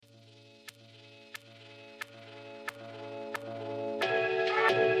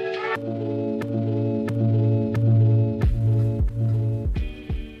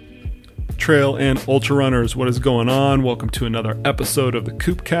Trail and ultra runners, what is going on? Welcome to another episode of the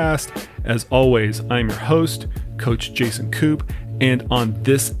Coopcast. As always, I'm your host, Coach Jason Coop, and on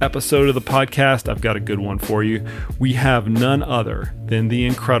this episode of the podcast, I've got a good one for you. We have none other than the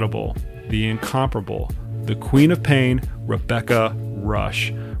incredible, the incomparable, the Queen of Pain, Rebecca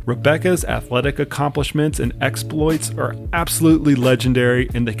Rusch. Rebecca's athletic accomplishments and exploits are absolutely legendary,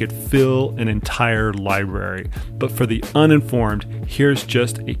 and they could fill an entire library. But for the uninformed, here's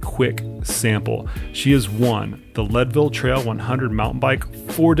just a quick sample. She has won the Leadville Trail 100 mountain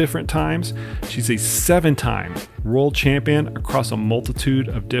bike 4 different times. She's a 7-time world champion across a multitude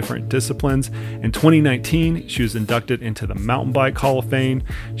of different disciplines. In 2019, she was inducted into the Mountain Bike Hall of Fame.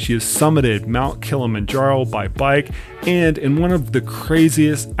 She has summited Mount Kilimanjaro by bike, and in one of the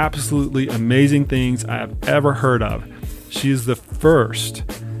craziest, absolutely amazing things I have ever heard of, she is the first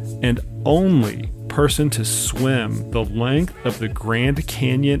and only person to swim the length of the Grand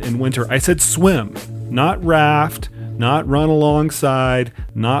Canyon in winter. I said swim, not raft, not run alongside,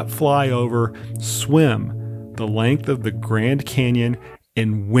 not fly over, swim the length of the Grand Canyon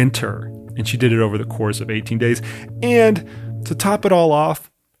in winter. And she did it over the course of 18 days. And to top it all off,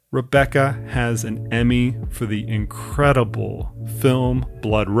 Rebecca has an Emmy for the incredible film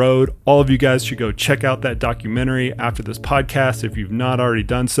Blood Road. All of you guys should go check out that documentary after this podcast if you've not already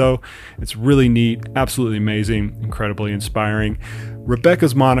done so. It's really neat, absolutely amazing, incredibly inspiring.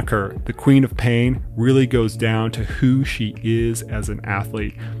 Rebecca's moniker, the Queen of Pain, really goes down to who she is as an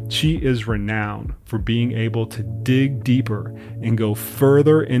athlete. She is renowned for being able to dig deeper and go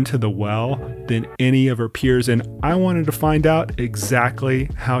further into the well than any of her peers. And I wanted to find out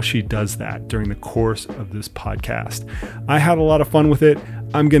exactly how she does that during the course of this podcast. I had a lot of fun with it.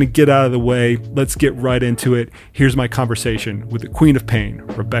 I'm going to get out of the way. Let's get right into it. Here's my conversation with the Queen of Pain,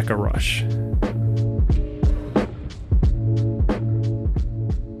 Rebecca Rusch.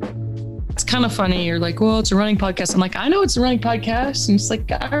 Kind of funny. You're like, well, it's a running podcast. I'm like, I know it's a running podcast. And it's like,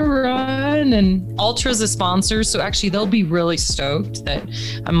 I run, and Ultra's a sponsor. So actually they'll be really stoked that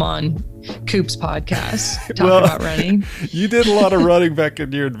I'm on Coop's podcast talking about running. You did a lot of running back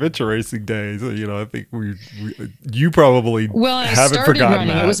in your adventure racing days. You know, I think you probably haven't forgotten running.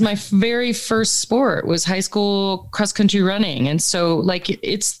 That. It was my very first sport, was high school cross country running. And so like,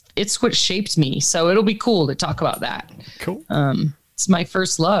 it's what shaped me. So it'll be cool to talk about that. Cool. It's my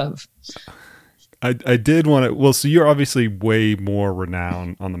first love. I did want to, well, so you're obviously way more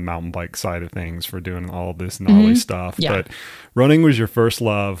renowned on the mountain bike side of things for doing all this gnarly stuff, but running was your first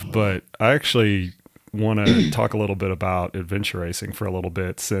love. But I actually want to talk a little bit about adventure racing for a little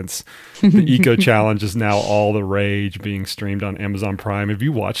bit, since the Eco Challenge is now all the rage, being streamed on Amazon Prime. Have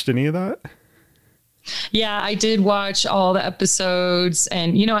you watched any of that? Yeah, I did watch all the episodes,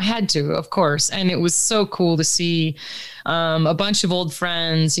 and, you know, I had to, of course. And it was so cool to see a bunch of old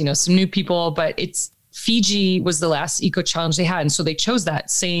friends, you know, some new people, but Fiji was the last Eco Challenge they had. And so they chose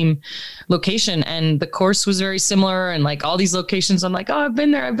that same location, and the course was very similar, and like all these locations, I'm like, oh, I've been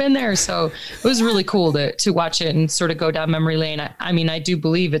there. So it was really cool to watch it and sort of go down memory lane. I mean, I do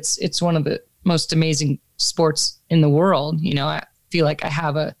believe it's one of the most amazing sports in the world. You know, I feel like I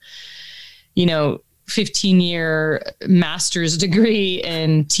have a, 15-year master's degree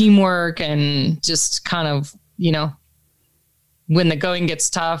in teamwork, and just kind of, when the going gets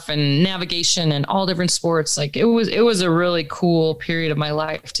tough, and navigation and all different sports, like it was a really cool period of my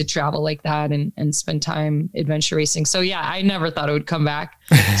life to travel like that and spend time adventure racing. So yeah, I never thought it would come back.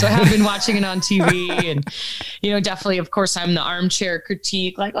 So I have been watching it on TV, and, definitely, of course, I'm the armchair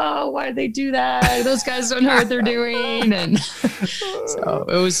critique, like, oh, why did they do that? Those guys don't know what they're doing. And so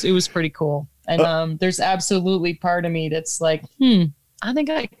it was pretty cool. And there's absolutely part of me that's like, I think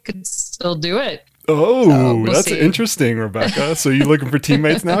I could still do it. Oh, so we'll that's see. Interesting, Rebecca. So you're looking for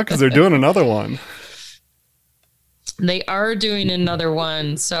teammates now? Because they're doing another one. They are doing another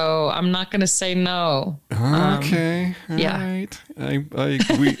one, so I'm not going to say no. Okay. All right.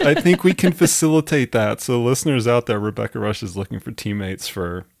 I think we can facilitate that. So listeners out there, Rebecca Rusch is looking for teammates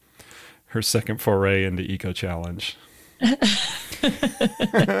for her second foray into Eco Challenge.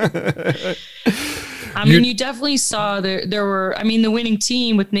 I mean, you definitely saw there were, the winning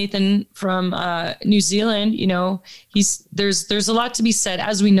team with Nathan from New Zealand, there's a lot to be said,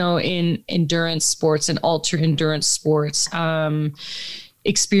 as we know, in endurance sports and ultra endurance sports.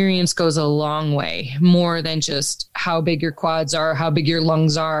 Experience goes a long way, more than just how big your quads are, how big your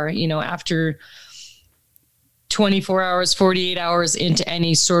lungs are. After 24 hours, 48 hours into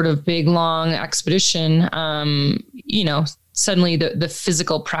any sort of big, long expedition, suddenly the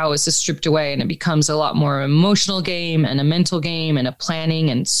physical prowess is stripped away and it becomes a lot more emotional game and a mental game and a planning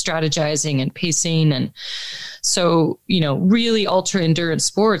and strategizing and pacing. And so, really ultra endurance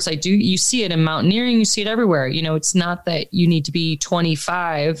sports, you see it in mountaineering, you see it everywhere. It's not that you need to be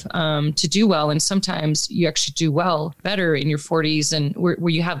 25 to do well. And sometimes you actually do well better in your 40s and where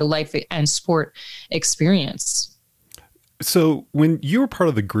you have the life and sport experience. So when you were part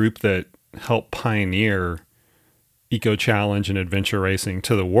of the group that helped pioneer Eco Challenge and adventure racing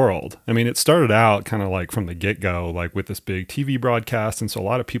to the world, I mean, it started out kind of like from the get-go, like with this big TV broadcast. And so a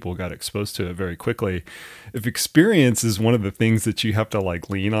lot of people got exposed to it very quickly. If experience is one of the things that you have to like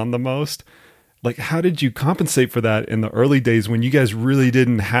lean on the most, like how did you compensate for that in the early days when you guys really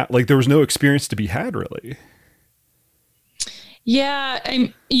didn't have, like there was no experience to be had really? Yeah,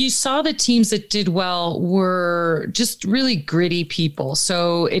 you saw the teams that did well were just really gritty people.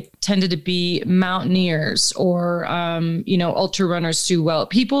 So it tended to be mountaineers or, ultra runners do well.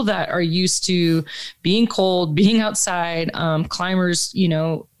 People that are used to being cold, being outside, climbers,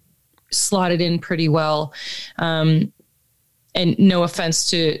 slotted in pretty well. And no offense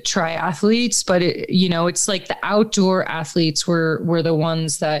to triathletes, but it's like the outdoor athletes were the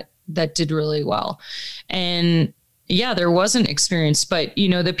ones that did really well. And yeah, there wasn't experience, but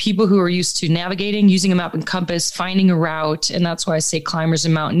the people who are used to navigating, using a map and compass, finding a route. And that's why I say climbers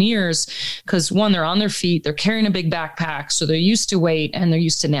and mountaineers, because one, they're on their feet, they're carrying a big backpack. So they're used to weight and they're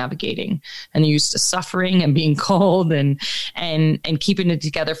used to navigating and they're used to suffering and being cold and keeping it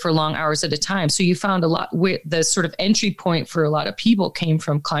together for long hours at a time. So you found a lot with the sort of entry point for a lot of people came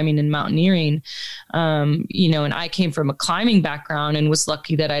from climbing and mountaineering. And I came from a climbing background and was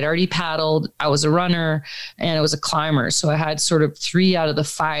lucky that I'd already paddled. I was a runner and I was a climber. So I had sort of 3 out of the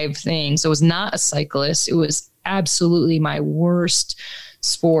 5 things. I was not a cyclist. It was absolutely my worst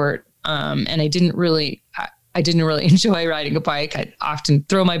sport. And I didn't really enjoy riding a bike. I'd often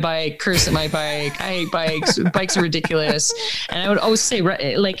throw my bike, curse at my bike. I hate bikes. Bikes are ridiculous. And I would always say,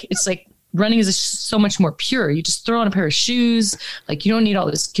 like, it's like running is so much more pure. You just throw on a pair of shoes. Like you don't need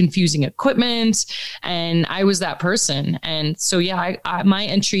all this confusing equipment. And I was that person. And so, yeah, my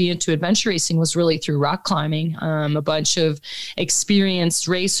entry into adventure racing was really through rock climbing. A bunch of experienced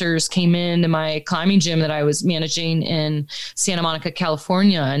racers came into my climbing gym that I was managing in Santa Monica,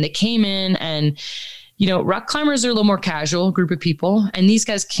 California. And they came in and rock climbers are a little more casual group of people. And these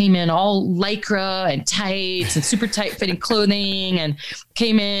guys came in all Lycra and tights and super tight fitting clothing and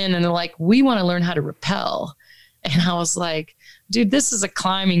came in and they're like, we want to learn how to rappel. And I was like, dude, this is a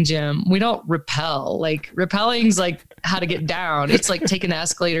climbing gym. We don't rappel. Like rappelling's like how to get down. It's like taking the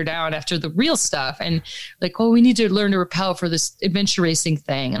escalator down after the real stuff. And like, oh, we need to learn to rappel for this adventure racing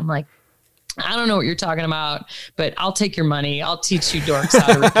thing. And I'm like, I don't know what you're talking about, but I'll take your money. I'll teach you dorks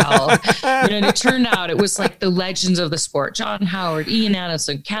how to rappel. And it turned out it was like the legends of the sport. John Howard, Ian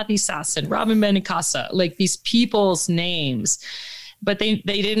Adamson, Kathy Sasson, Robin Benincasa, like these people's names. But they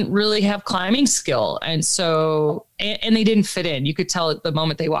didn't really have climbing skill. And so, and they didn't fit in. You could tell at the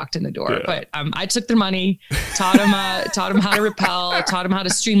moment they walked in the door. Yeah. But I took their money, taught them how to rappel, taught them how to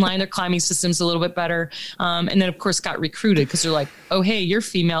streamline their climbing systems a little bit better. And then, of course, got recruited because they're like, oh, hey, you're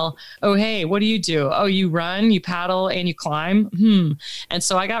female. Oh, hey, what do you do? Oh, you run, you paddle, and you climb. And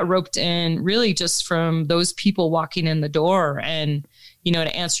so I got roped in really just from those people walking in the door. And,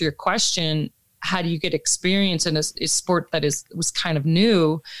 to answer your question, how do you get experience in a sport that was kind of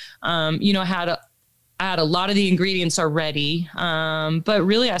new? I had a lot of the ingredients already, but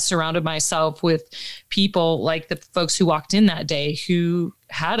really I surrounded myself with people like the folks who walked in that day who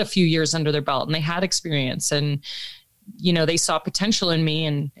had a few years under their belt and they had experience and, they saw potential in me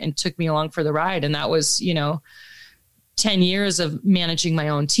and took me along for the ride. And that was, 10 years of managing my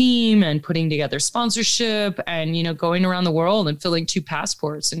own team and putting together sponsorship and, going around the world and filling 2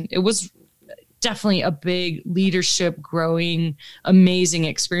 passports. And it was definitely a big leadership, growing, amazing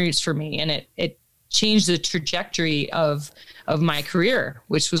experience for me. And it changed the trajectory of my career,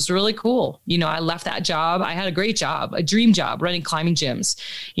 which was really cool. I left that job. I had a great job, a dream job running climbing gyms,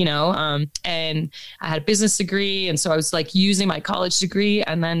 and I had a business degree. And so I was like using my college degree.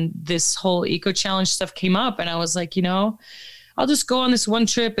 And then this whole Eco Challenge stuff came up and I was like, I'll just go on this one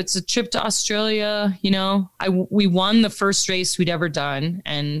trip. It's a trip to Australia. We won the first race we'd ever done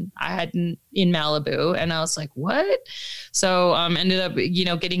and I had in Malibu and I was like, what? So, ended up,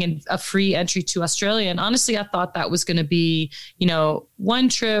 getting a free entry to Australia. And honestly, I thought that was going to be, one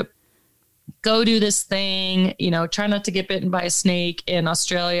trip, go do this thing, try not to get bitten by a snake in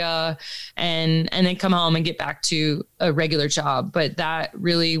Australia and then come home and get back to a regular job. But that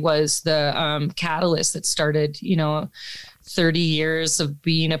really was the catalyst that started, 30 years of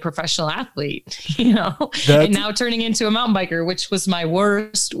being a professional athlete, you know, and now turning into a mountain biker, which was my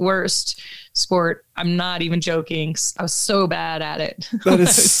worst sport. I'm not even joking. I was so bad at it. That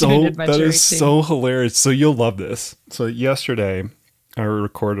is so hilarious. So you'll love this. So yesterday I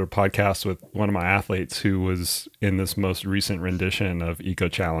recorded a podcast with one of my athletes who was in this most recent rendition of Eco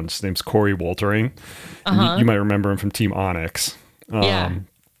Challenge. His name's Corey Woltering. You might remember him from Team Onyx.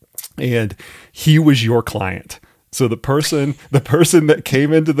 And he was your client. So the person that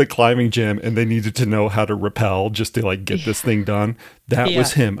came into the climbing gym and they needed to know how to rappel just to like get this thing done, that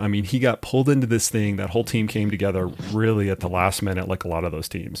was him. I mean, he got pulled into this thing. That whole team came together really at the last minute, like a lot of those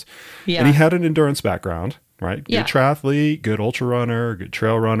teams. Yeah. And he had an endurance background, right? Good triathlete, good ultra runner, good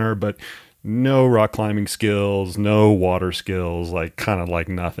trail runner, but no rock climbing skills, no water skills, like kind of like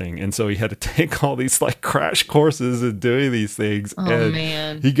nothing. And so he had to take all these like crash courses and doing these things. Oh, and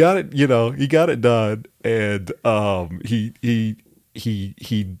man. He got it, he got it done. And he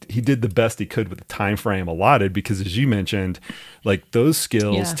did the best he could with the time frame allotted, because as you mentioned, like those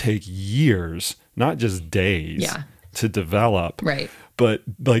skills take years, not just days to develop. Right. But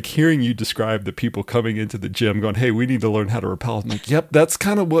like hearing you describe the people coming into the gym going, hey, we need to learn how to rappel. I'm like, yep, that's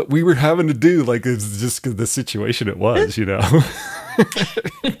kind of what we were having to do. Like, it's just the situation it was, you know.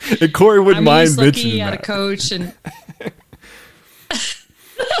 And Corey wouldn't mind mentioning that. I had a coach and...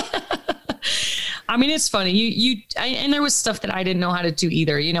 I mean, it's funny. And there was stuff that I didn't know how to do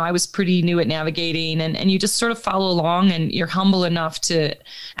either. You know, I was pretty new at navigating, and you just sort of follow along, and you're humble enough to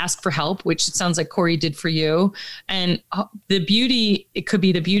ask for help, which it sounds like Corey did for you. And it could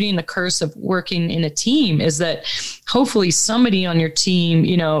be the beauty and the curse of working in a team is that hopefully somebody on your team,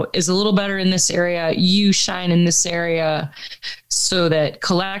 you know, is a little better in this area. You shine in this area so that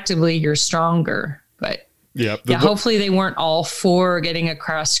collectively you're stronger. But hopefully they weren't all for getting a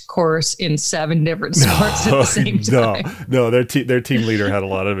crash course in 7 different sports at the same time. No, their team leader had a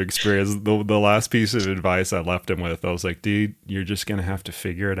lot of experience. The last piece of advice I left him with, I was like, dude, you're just going to have to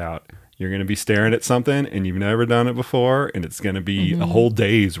figure it out. You're going to be staring at something and you've never done it before, and it's going to be a whole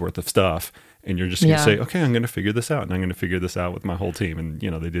day's worth of stuff. And you're just going to say, okay, I'm going to figure this out, and I'm going to figure this out with my whole team. And, you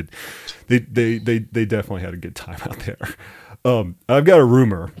know, they did. They definitely had a good time out there. I've got a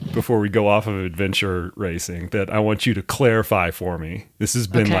rumor before we go off of adventure racing that I want you to clarify for me. This has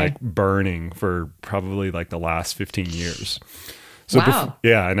been like burning for probably like the last 15 years. So wow.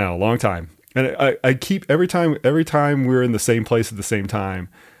 I know, a long time. And I keep every time we're in the same place at the same time,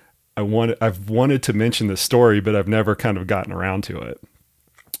 I've wanted to mention this story, but I've never kind of gotten around to it.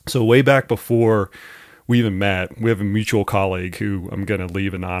 So way back before we even met, we have a mutual colleague who I'm going to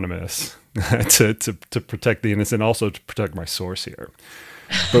leave anonymous to protect the innocent, also to protect my source here.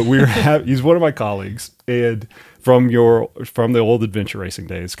 But he's one of my colleagues, and from the old adventure racing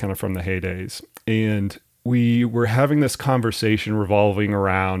days, kind of from the heydays. And we were having this conversation revolving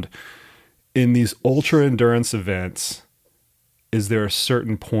around, in these ultra endurance events, is there a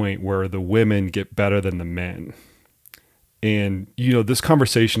certain point where the women get better than the men? And, you know, this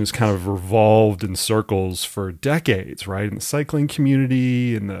conversation has kind of revolved in circles for decades, right? In the cycling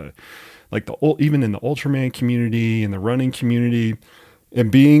community, even in the Ultraman community, in the running community. And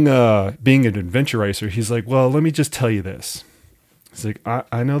being an adventure racer, he's like, well, let me just tell you this. He's like,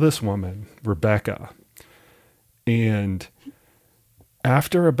 I know this woman, Rebecca. And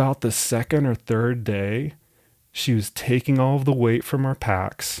after about the second or third day, she was taking all of the weight from our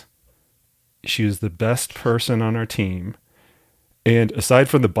packs. She was the best person on our team. And aside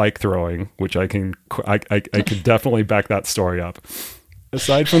from the bike throwing, which I can definitely back that story up.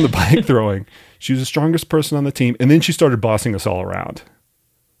 Aside from the bike throwing, she was the strongest person on the team. And then she started bossing us all around.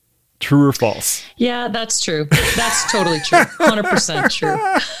 True or false? Yeah, that's true. That's totally true. 100% true.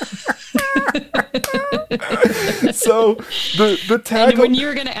 So the tag. And when you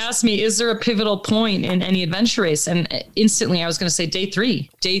were going to ask me, is there a pivotal point in any adventure race? And instantly I was going to say day 3.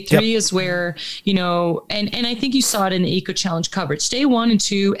 Day 3 is where, you know, and I think you saw it in the Eco Challenge coverage. Day 1 and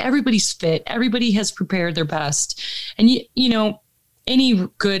 2, everybody's fit. Everybody has prepared their best. And you know, any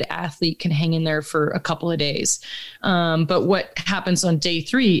good athlete can hang in there for a couple of days. But what happens on day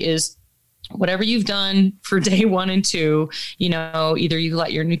 3 is whatever you've done for day 1 and 2, you know, either you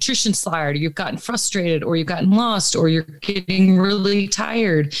let your nutrition slide, or you've gotten frustrated, or you've gotten lost, or you're getting really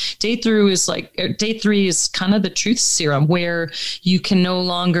tired. Day 3 is kind of the truth serum, where you can no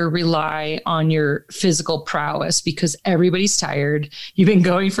longer rely on your physical prowess because everybody's tired. You've been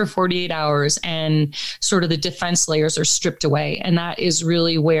going for 48 hours and sort of the defense layers are stripped away. And that is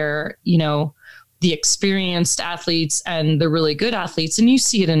really where, you know, the experienced athletes and the really good athletes, and you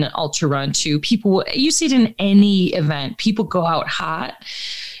see it in an ultra run too. You see it in any event. People go out hot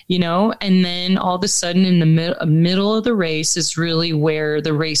and then all of a sudden in the middle of the race is really where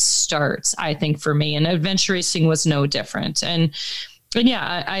the race starts, I think, for me. And adventure racing was no different. And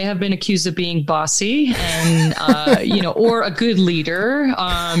yeah, I have been accused of being bossy and, or a good leader.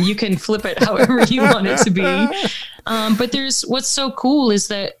 You can flip it however you want it to be. But what's so cool is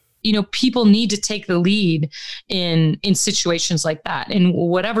that, people need to take the lead in situations like that. And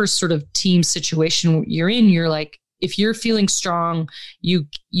whatever sort of team situation you're in, you're like, if you're feeling strong, you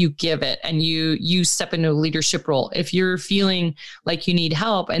give it and you step into a leadership role. If you're feeling like you need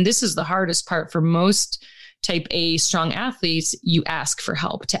help, and this is the hardest part for most type A strong athletes, you ask for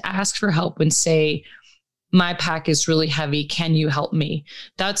help. To ask for help and say, my pack is really heavy. Can you help me?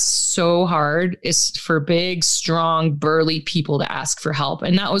 That's so hard. It's for big, strong, burly people to ask for help.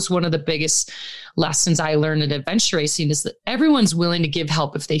 And that was one of the biggest lessons I learned at adventure racing, is that everyone's willing to give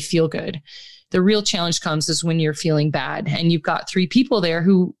help if they feel good. The real challenge comes is when you're feeling bad and you've got 3 people there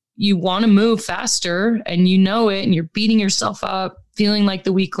who you want to move faster and you know it, and you're beating yourself up, feeling like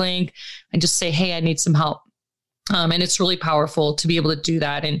the weak link, and just say, hey, I need some help. And it's really powerful to be able to do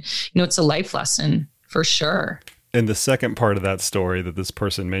that. And, it's a life lesson for sure. And the second part of that story that this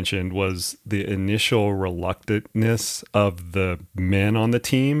person mentioned was the initial reluctantness of the men on the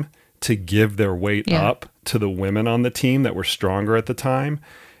team to give their weight up to the women on the team that were stronger at the time.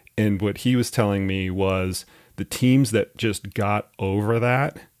 And what he was telling me was the teams that just got over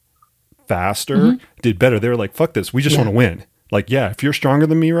that faster did better. They were like, fuck this. We just want to win. Like, if you're stronger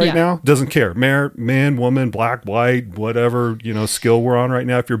than me right now, doesn't care. Man, woman, black, white, whatever, skill we're on right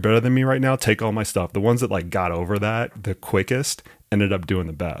now. If you're better than me right now, take all my stuff. The ones that got over that the quickest ended up doing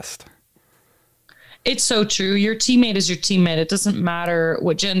the best. It's so true. Your teammate is your teammate. It doesn't matter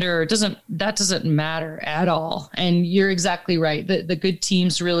what gender. That doesn't matter at all. And you're exactly right. The good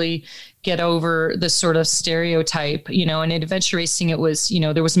teams really get over the sort of stereotype, and in adventure racing, it was,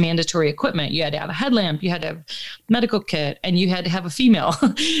 there was mandatory equipment. You had to have a headlamp, you had to have medical kit, and you had to have a female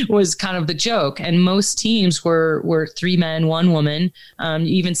was kind of the joke. And most teams were 3 men, 1 woman. You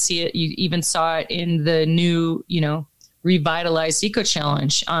even saw it in the new, revitalized Eco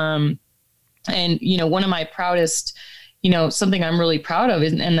Challenge. And, one of my proudest, something I'm really proud of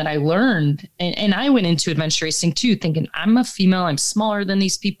and that I learned, and I went into adventure racing too, thinking I'm a female, I'm smaller than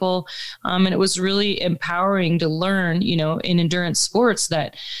these people. And it was really empowering to learn, in endurance sports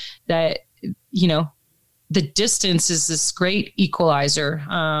that, the distance is this great equalizer.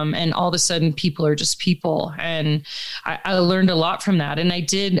 And all of a sudden people are just people. And I learned a lot from that.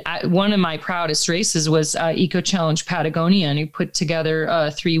 And one of my proudest races was Eco Challenge Patagonia, and we put together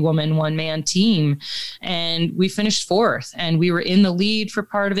a 3-woman, 1-man team, and we finished 4th, and we were in the lead for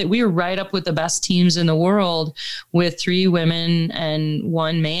part of it. We were right up with the best teams in the world with 3 women and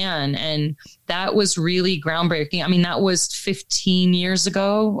 1 man. And that was really groundbreaking. I mean, that was 15 years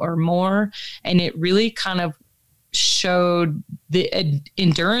ago or more. And it really kind of showed the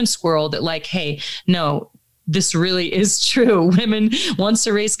endurance world that hey, no, this really is true. Women, once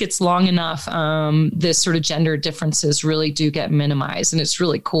a race gets long enough, this sort of gender differences really do get minimized. And it's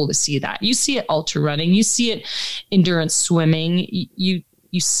really cool to see that. You see it ultra running, you see it endurance swimming, you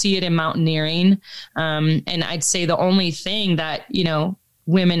see it in mountaineering. And I'd say the only thing that,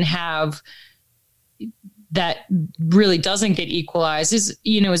 women have that really doesn't get equalized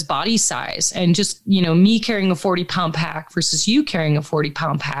is body size. And just, me carrying a 40-pound pack versus you carrying a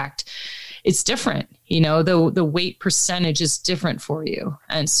 40-pound pack, it's different. The weight percentage is different for you.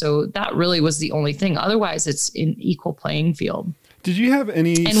 And so that really was the only thing. Otherwise, it's an equal playing field. Did you have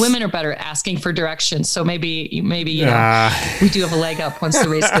any... And women are better at asking for directions. So maybe we do have a leg up once the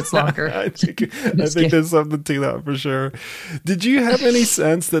race gets longer. I think there's something to that for sure. Did you have any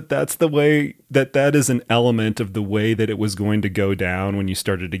sense that that's the way, that is an element of the way that it was going to go down when you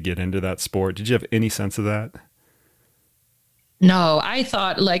started to get into that sport? Did you have any sense of that? No, I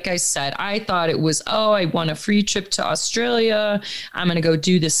thought, like I said, it was, I won a free trip to Australia. I'm going to go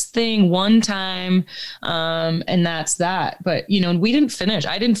do this thing one time. And that's that. But, we didn't finish.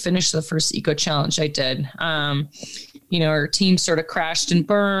 I didn't finish the first Eco Challenge I did. Our team sort of crashed and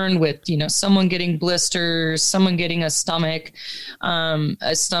burned with, someone getting blisters, someone getting a stomach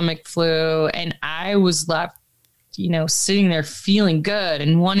flu. And I was left, sitting there feeling good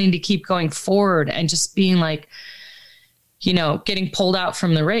and wanting to keep going forward and just being like, getting pulled out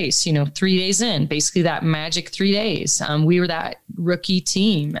from the race, 3 days in, basically that magic 3 days. We were that rookie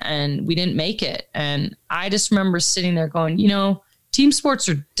team and we didn't make it. And I just remember sitting there going, team sports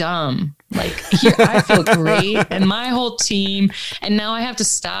are dumb. Here, I feel great and my whole team. And now I have to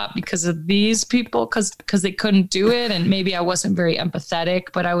stop because of these people, because they couldn't do it. And maybe I wasn't very empathetic,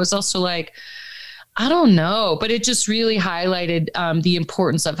 but I was also like, I don't know, but it just really highlighted the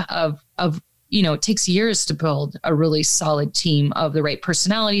importance of it takes years to build a really solid team of the right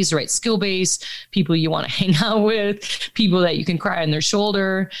personalities, the right skill base, people you want to hang out with, people that you can cry on their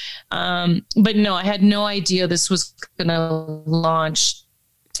shoulder. But no, I had no idea this was going to launch,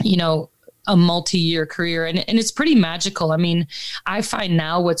 a multi-year career. And it's pretty magical. I mean, I find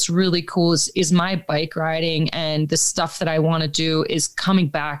now what's really cool is my bike riding, and the stuff that I want to do is coming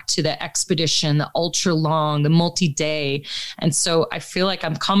back to the expedition, the ultra long, the multi-day. And so I feel like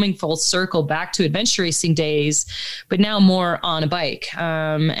I'm coming full circle back to adventure racing days, but now more on a bike,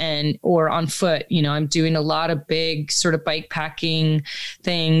 or on foot. I'm doing a lot of big sort of bike packing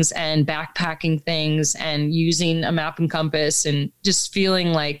things and backpacking things and using a map and compass and just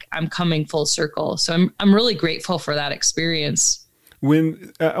feeling like I'm coming full circle. So I'm really grateful for that experience.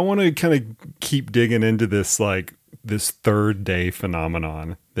 When I want to kind of keep digging into this, like this third day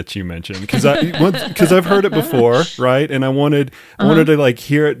phenomenon that you mentioned, because I've heard it before, right? And I wanted to like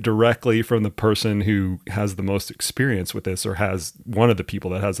hear it directly from the person who has the most experience with this, or has one of the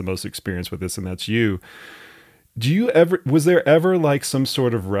people that has the most experience with this, and that's you. Was there ever like some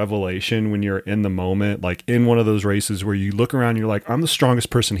sort of revelation when you're in the moment, like in one of those races where you look around and you're like, I'm the strongest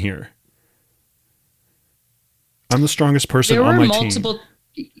person here. I'm the strongest person on my team.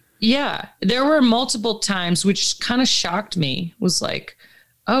 Yeah, there were multiple times, which kind of shocked me, was like,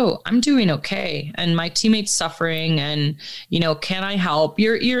 oh, I'm doing okay. And my teammate's suffering, and, can I help?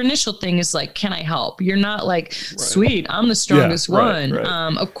 Your initial thing is like, can I help? You're not like, sweet, I'm the strongest one.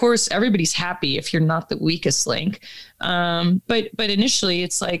 Right. Of course, everybody's happy if you're not the weakest link. But initially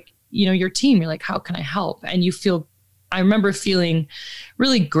it's like, your team, you're like, how can I help? And I remember feeling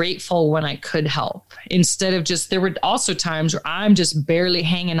really grateful when I could help, instead of there were also times where I'm just barely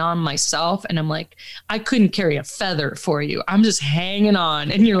hanging on myself, and I'm like, I couldn't carry a feather for you. I'm just hanging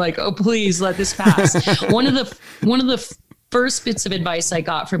on. And you're like, oh, please let this pass. One of the first bits of advice I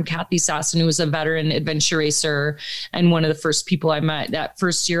got from Kathy Sasson, who was a veteran adventure racer and one of the first people I met that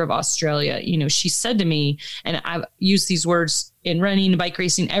first year of Australia, she said to me, and I've used these words in running, bike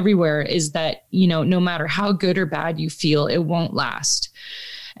racing, everywhere, is that, no matter how good or bad you feel, it won't last.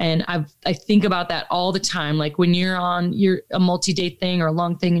 And I think about that all the time. Like when you're on a multi-day thing or a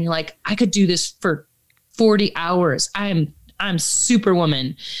long thing, and you're like, I could do this for 40 hours. I'm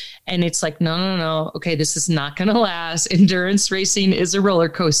superwoman. And it's like, no. Okay, this is not going to last. Endurance racing is a roller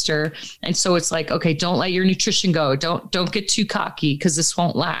coaster. And so it's like, okay, don't let your nutrition go. Don't get too cocky, because this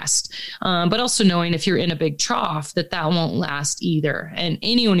won't last. But also knowing if you're in a big trough, that won't last either. And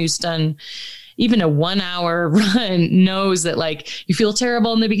anyone who's done even a 1 hour run knows that, like, you feel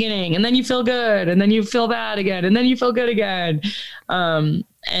terrible in the beginning, and then you feel good, and then you feel bad again, and then you feel good again.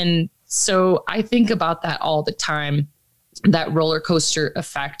 And so I think about that all the time, that roller coaster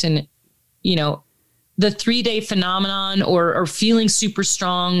effect. And, the 3-day phenomenon or feeling super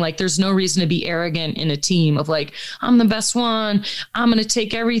strong, like there's no reason to be arrogant in a team of like, I'm the best one, I'm going to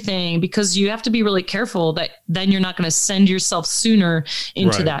take everything, because you have to be really careful that then you're not going to send yourself sooner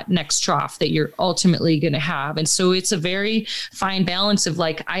into that next trough that you're ultimately going to have. And so it's a very fine balance of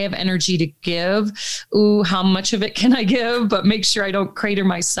like, I have energy to give. Ooh, how much of it can I give? But make sure I don't crater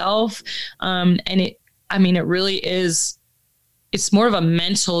myself. And it really is, it's more of a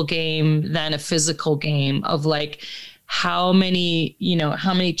mental game than a physical game of like, how many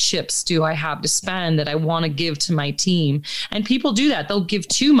chips do I have to spend that I want to give to my team? And people do that. They'll give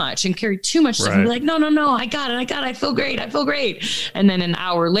too much and carry too much stuff and be like, no, I got it. I feel great. And then an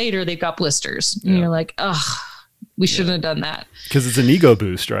hour later they've got blisters. And you're like, ugh, we shouldn't have done that. Because it's an ego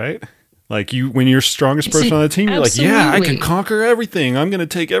boost, right? Like when you're strongest person on the team, you're absolutely. Like, yeah, I can conquer everything. I'm going to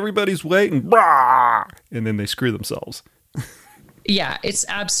take everybody's weight and then they screw themselves. Yeah, it's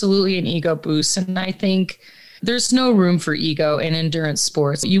absolutely an ego boost. And I think there's no room for ego in endurance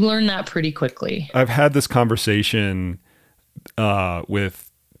sports. You learn that pretty quickly. I've had this conversation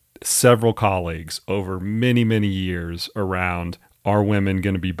with several colleagues over many, many years around, are women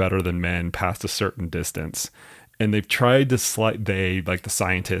going to be better than men past a certain distance? And they've tried to like the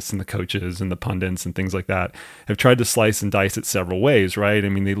scientists and the coaches and the pundits and things like that, have tried to slice and dice it several ways, right? I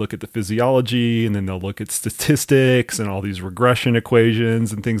mean, they look at the physiology, and then they'll look at statistics and all these regression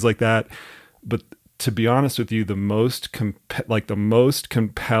equations and things like that. But to be honest with you, the most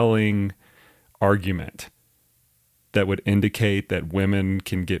compelling argument that would indicate that women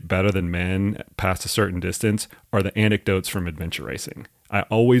can get better than men past a certain distance are the anecdotes from adventure racing. I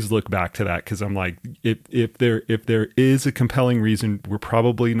always look back to that, because I'm like, if there is a compelling reason, we're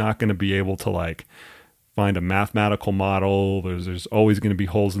probably not going to be able to like find a mathematical model. There's always going to be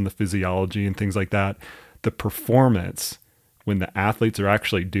holes in the physiology and things like that. The performance when the athletes are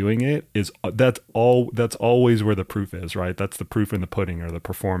actually doing it is that's always where the proof is, right? That's the proof in the pudding, or the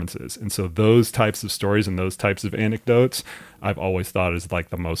performances. And so those types of stories and those types of anecdotes, I've always thought is like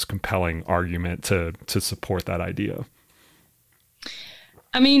the most compelling argument to support that idea.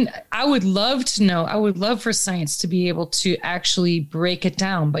 I mean, I would love to know, I would love for science to be able to actually break it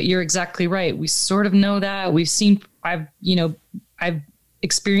down, but you're exactly right. We sort of know that. I've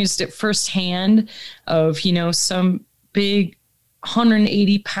experienced it firsthand of, some big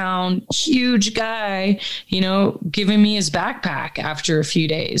 180-pound huge guy, giving me his backpack after a few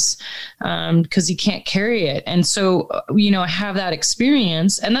days because he can't carry it. And so, I have that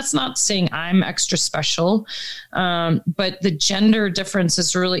experience, and that's not saying I'm extra special, but the gender difference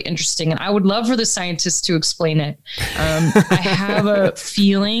is really interesting. And I would love for the scientists to explain it. I have a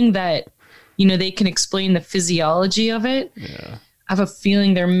feeling that, they can explain the physiology of it. Yeah. I have a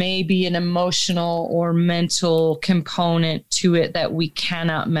feeling there may be an emotional or mental component to it that we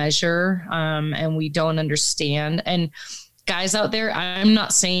cannot measure and we don't understand. And guys out there, I'm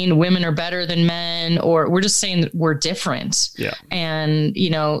not saying women are better than men, or we're just saying that we're different. Yeah. And,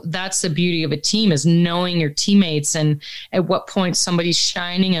 that's the beauty of a team, is knowing your teammates and at what point somebody's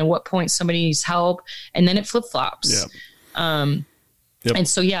shining and what point somebody needs help. And then it flip-flops. Yeah. Yep. And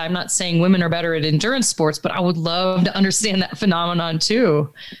so, I'm not saying women are better at endurance sports, but I would love to understand that phenomenon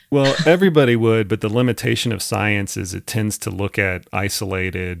too. Well, everybody would, but the limitation of science is it tends to look at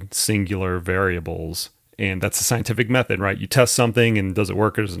isolated, singular variables. And that's the scientific method, right? You test something and does it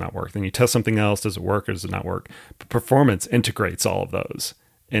work or does it not work? Then you test something else, does it work or does it not work? But performance integrates all of those.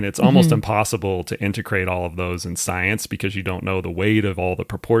 And it's almost impossible to integrate all of those in science because you don't know the weight of all the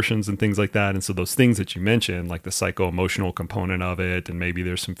proportions and things like that. And so those things that you mentioned, like the psycho-emotional component of it, and maybe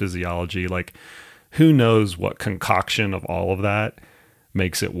there's some physiology, like who knows what concoction of all of that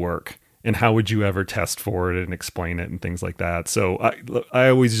makes it work? And how would you ever test for it and explain it and things like that? So I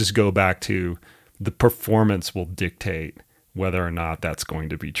always just go back to the performance will dictate whether or not that's going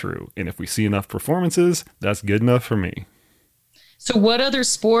to be true. And if we see enough performances, that's good enough for me. So what other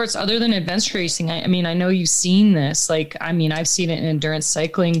sports other than adventure racing? I mean, I know you've seen this, I've seen it in endurance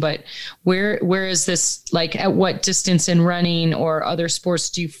cycling, but where is this, like at what distance in running or other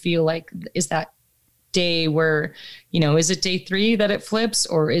sports do you feel like is that day where, is it day 3 that it flips,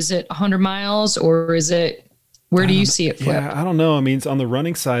 or is it 100 miles, or is it, where do you see it flip? Yeah, I don't know. I mean, on the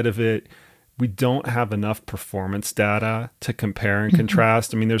running side of it, we don't have enough performance data to compare and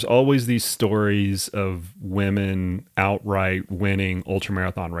contrast. I mean, there's always these stories of women outright winning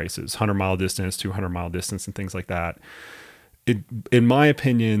ultramarathon races, 100-mile distance, 200-mile distance, and things like that. In my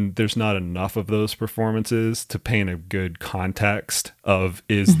opinion, there's not enough of those performances to paint a good context of,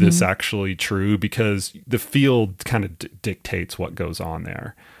 is this actually true? Because the field kind of dictates what goes on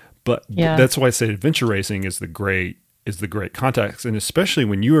there. But that's why I say adventure racing is the great context, and especially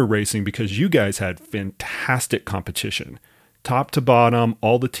when you were racing, because you guys had fantastic competition, top to bottom.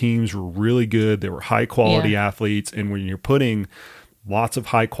 All the teams were really good. They were high quality athletes, and when you're putting lots of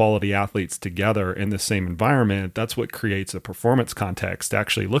high quality athletes together in the same environment, that's what creates a performance context to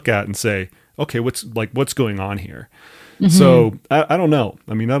actually look at and say, okay, what's going on here? So I don't know.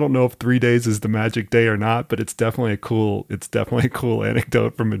 I mean, I don't know if 3 days is the magic day or not, but it's definitely a cool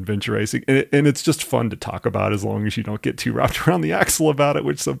anecdote from adventure racing. And it's just fun to talk about as long as you don't get too wrapped around the axle about it,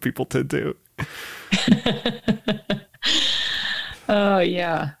 which some people tend to. Oh,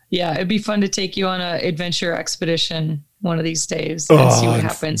 yeah. Yeah. It'd be fun to take you on an adventure expedition one of these days and see what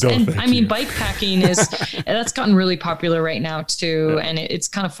happens. And I mean, bike packing that's gotten really popular right now too. Yeah. And it's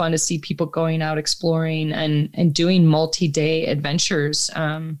kind of fun to see people going out exploring and doing multi-day adventures,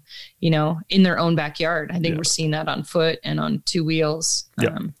 in their own backyard. I think we're seeing that on foot and on 2 wheels.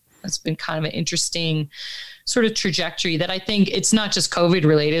 That's been kind of an interesting sort of trajectory that I think it's not just COVID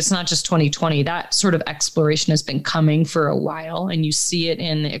related. It's not just 2020. That sort of exploration has been coming for a while, and you see it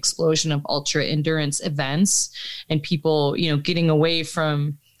in the explosion of ultra endurance events and people, getting away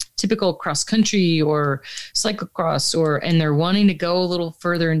from typical cross country or cyclocross, and they're wanting to go a little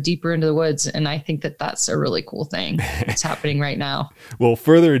further and deeper into the woods. And I think that that's a really cool thing that's happening right now. Well,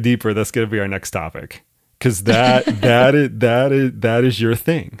 further and deeper, that's going to be our next topic, because that is your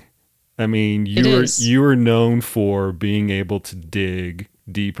thing. I mean, you are known for being able to dig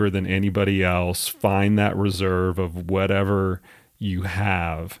deeper than anybody else, find that reserve of whatever you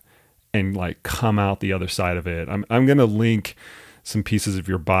have, and come out the other side of it. I'm going to link some pieces of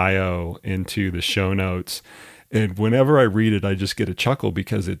your bio into the show notes. And whenever I read it, I just get a chuckle,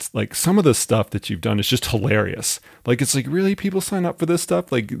 because it's some of the stuff that you've done is just hilarious. It's really, people sign up for this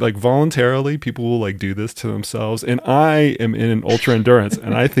stuff? Like voluntarily, people will do this to themselves. And I am in an ultra endurance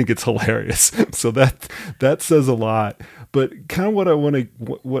and I think it's hilarious. So that says a lot. But kind of what I want to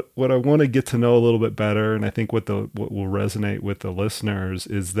what I want to get to know a little bit better, and I think what will resonate with the listeners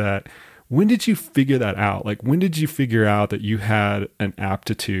is that when did you figure that out? Like, when did you figure out that you had an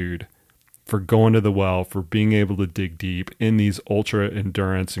aptitude for going to the well, for being able to dig deep in these ultra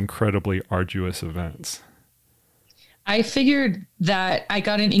endurance, incredibly arduous events? I figured that I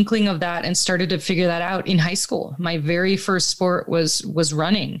got an inkling of that and started to figure that out in high school. My very first sport was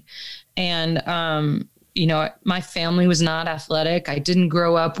running. And, my family was not athletic. I didn't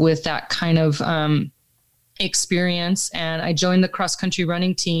grow up with that kind of experience. And I joined the cross country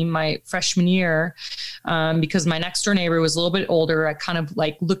running team my freshman year because my next door neighbor was a little bit older. I kind of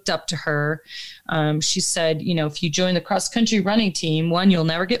like looked up to her. She said, if you join the cross country running team, one, you'll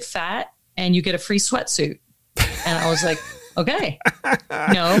never get fat and you get a free sweatsuit. And I was like, okay,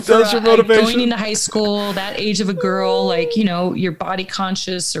 for your motivation. Going into high school, that age of a girl, like, you're body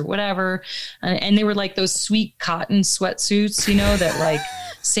conscious or whatever. And they were like those sweet cotton sweatsuits, that like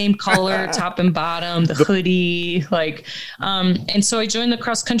same color, top and bottom, the hoodie, and so I joined the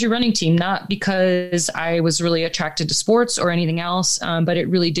cross country running team, not because I was really attracted to sports or anything else, but it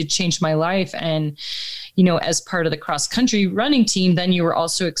really did change my life. And as part of the cross country running team, then you were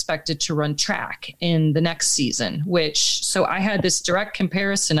also expected to run track in the next season, so I had this direct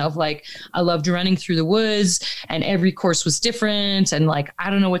comparison of like, I loved running through the woods and every course was different. And like,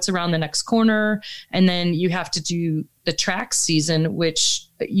 I don't know what's around the next corner. And then you have to do the track season, which,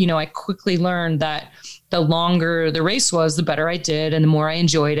 I quickly learned that the longer the race was, the better I did and the more I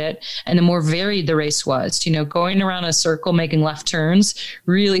enjoyed it and the more varied the race was. Going around a circle, making left turns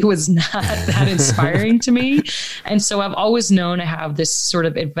really was not that inspiring to me. And so I've always known to have this sort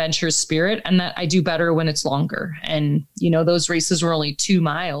of adventurous spirit and that I do better when it's longer. And, those races were only 2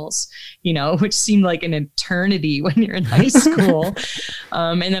 miles, which seemed like an eternity when you're in high school.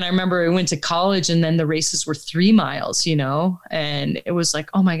 And then I remember I went to college and then the races were 3 miles, and it was like,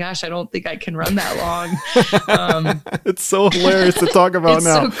 oh my gosh, I don't think I can run that long. It's so hilarious to talk about it's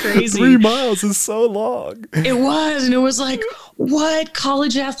now. So crazy. 3 miles is so long. It was. And it was like, what?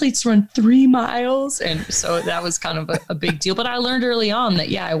 College athletes run 3 miles? And so that was kind of a big deal. But I learned early on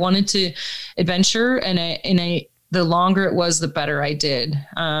that, I wanted to adventure and the longer it was, the better I did.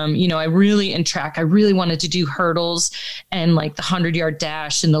 In track, I really wanted to do hurdles and like the 100-yard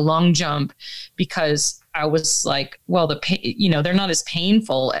dash and the long jump because I was like, well, they're not as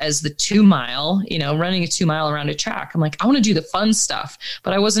painful as the 2 mile, running a 2 mile around a track. I'm like, I want to do the fun stuff,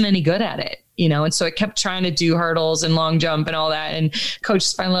 but I wasn't any good at it, and so I kept trying to do hurdles and long jump and all that. And coach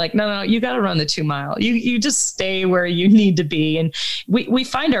is finally like, no, you got to run the 2 mile. You just stay where you need to be. And we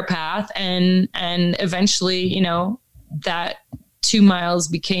find our path and eventually, that 2 miles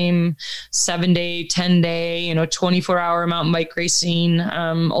became 7-day, 10-day, 24-hour mountain bike racing,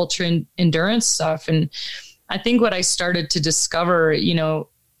 ultra endurance stuff. And I think what I started to discover,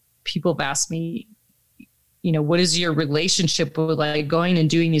 people have asked me, what is your relationship with like going and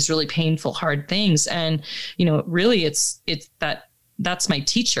doing these really painful, hard things? And, really it's that's my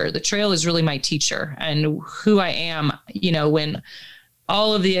teacher. The trail is really my teacher and who I am, when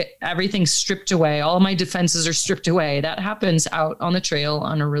all of everything's stripped away, all my defenses are stripped away. That happens out on the trail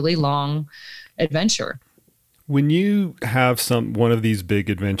on a really long adventure. When you have one of these big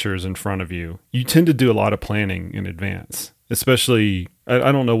adventures in front of you, you tend to do a lot of planning in advance, especially,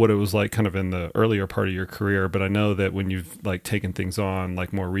 I don't know what it was like kind of in the earlier part of your career, but I know that when you've like taken things on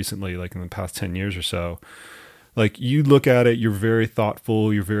like more recently, like in the past 10 years or so, like you look at it, you're very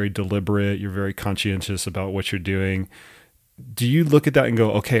thoughtful, you're very deliberate, you're very conscientious about what you're doing. Do you look at that and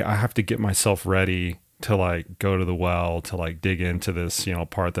go, okay, I have to get myself ready to like go to the well, to like dig into this,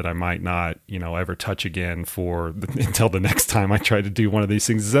 part that I might not, ever touch again until the next time I try to do one of these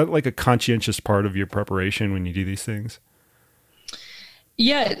things? Is that like a conscientious part of your preparation when you do these things?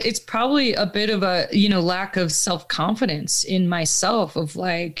 Yeah, it's probably a bit of a, lack of self-confidence in myself of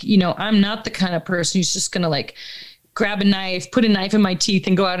like, I'm not the kind of person who's just going to like grab a knife, put a knife in my teeth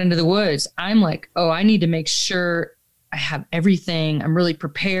and go out into the woods. I'm like, oh, I need to make sure I have everything. I'm really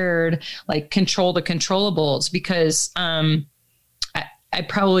prepared, like control the controllables because I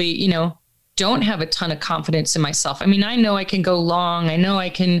probably, don't have a ton of confidence in myself. I mean, I know I can go long. I know I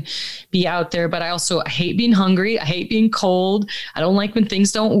can be out there, but I hate being hungry. I hate being cold. I don't like when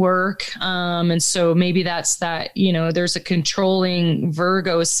things don't work. And so maybe that's that, there's a controlling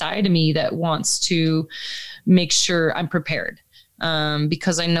Virgo side of me that wants to make sure I'm prepared.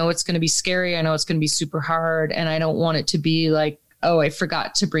 Because I know it's going to be scary. I know it's going to be super hard. And I don't want it to be like, oh, I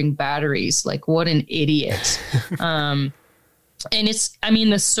forgot to bring batteries. Like, what an idiot. And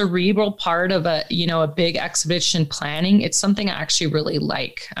the cerebral part of a big expedition planning, it's something I actually really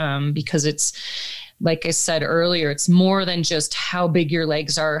like, because it's like I said earlier, it's more than just how big your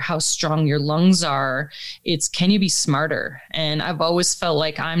legs are, how strong your lungs are. It's, can you be smarter? And I've always felt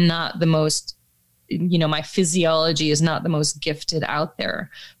like I'm not the most, my physiology is not the most gifted out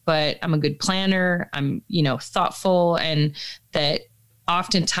there, but I'm a good planner. I'm, thoughtful, and that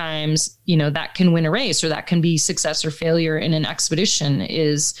oftentimes, that can win a race, or that can be success or failure in an expedition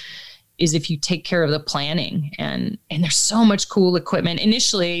is if you take care of the planning. And there's so much cool equipment.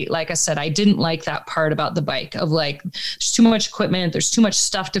 Initially, like I said, I didn't like that part about the bike of like, there's too much equipment, there's too much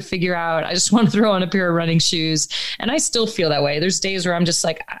stuff to figure out. I just want to throw on a pair of running shoes. And I still feel that way. There's days where I'm just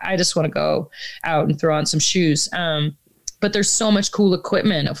like, I just want to go out and throw on some shoes. But there's so much cool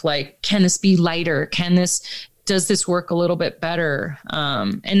equipment of like, can this be lighter? Does this work a little bit better?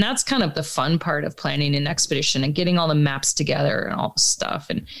 And that's kind of the fun part of planning an expedition and getting all the maps together and all the stuff.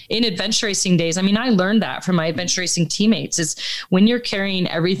 And in adventure racing days, I learned that from my adventure racing teammates, is when you're carrying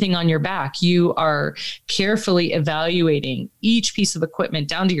everything on your back, you are carefully evaluating each piece of equipment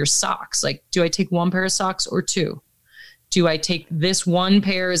down to your socks. Like, do I take one pair of socks or two? Do I take this one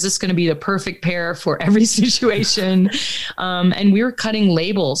pair? Is this going to be the perfect pair for every situation? And we were cutting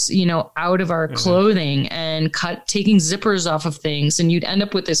labels, out of our clothing and taking zippers off of things. And you'd end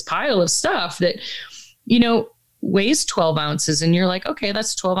up with this pile of stuff that, weighs 12 ounces. And you're like, okay,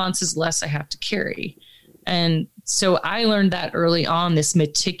 that's 12 ounces less I have to carry. And so I learned that early on, this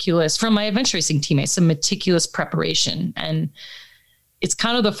meticulous, from my adventure racing teammates, some meticulous preparation. And it's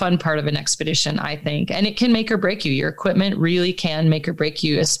kind of the fun part of an expedition, I think. And it can make or break you. Your equipment really can make or break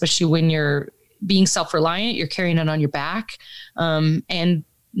you, especially when you're being self-reliant, you're carrying it on your back. And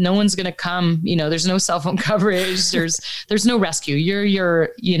no one's going to come, there's no cell phone coverage. There's no rescue. You're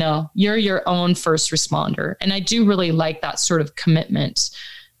your own first responder. And I do really like that sort of commitment,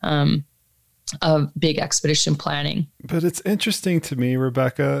 of big expedition planning. But it's interesting to me,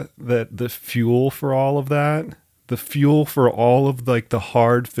 Rebecca, that the fuel for all of that, the fuel for all of like the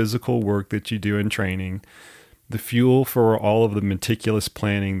hard physical work that you do in training, the fuel for all of the meticulous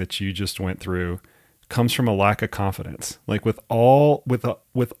planning that you just went through comes from a lack of confidence. Like with all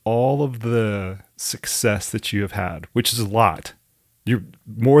of the success that you have had, which is a lot. You're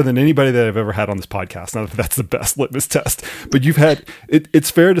more than anybody that I've ever had on this podcast. Not that that's the best litmus test, but you've had,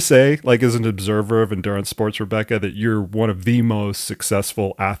 it's fair to say, like as an observer of endurance sports, Rebecca, that you're one of the most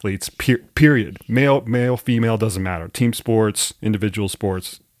successful athletes, period. Male, female, doesn't matter. Team sports, individual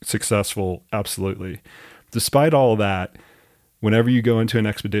sports, successful, absolutely. Despite all of that, whenever you go into an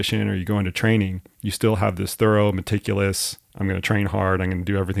expedition or you go into training, you still have this thorough, meticulous, I'm going to train hard, I'm going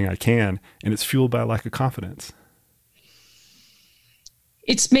to do everything I can. And it's fueled by a lack of confidence.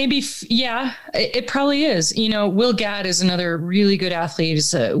 It's maybe, it probably is. Will Gadd is another really good athlete.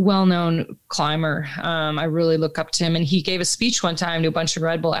 He's a well-known climber. I really look up to him. And he gave a speech one time to a bunch of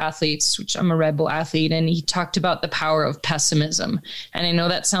Red Bull athletes, which I'm a Red Bull athlete. And he talked about the power of pessimism. And I know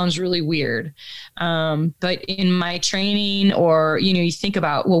that sounds really weird. But in my training, or, you think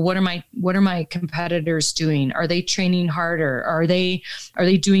about, well, what are my competitors doing? Are they training harder? Are they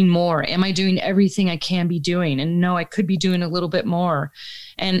doing more? Am I doing everything I can be doing? And no, I could be doing a little bit more.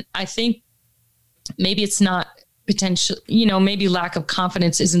 And I think maybe it's not potential, maybe lack of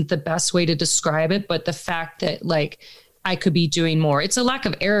confidence isn't the best way to describe it, but the fact that like I could be doing more, it's a lack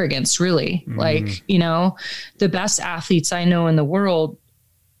of arrogance, really. Mm. Like, the best athletes I know in the world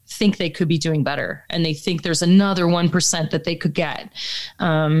think they could be doing better, and they think there's another 1% that they could get.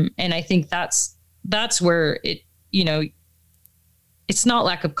 And I think that's where it, it's not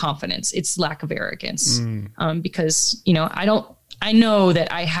lack of confidence, it's lack of arrogance. Because, I know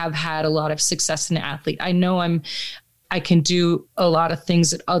that I have had a lot of success in an athlete. I know I can do a lot of things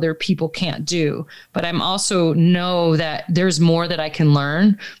that other people can't do, but I'm also know that there's more that I can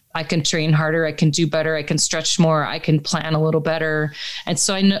learn. I can train harder. I can do better. I can stretch more. I can plan a little better. And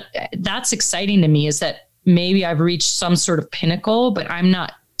so I know that's exciting to me, is that maybe I've reached some sort of pinnacle, but I'm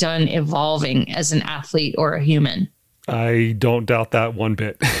not done evolving as an athlete or a human. I don't doubt that one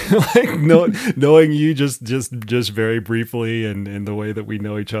bit. Like knowing you just very briefly, and the way that we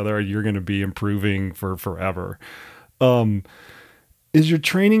know each other, you're going to be improving for forever. Is your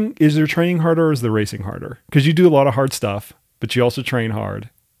training harder, or is the racing harder? Because you do a lot of hard stuff, but you also train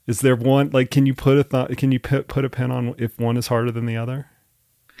hard. Is there one, like, can you put a pin on if one is harder than the other?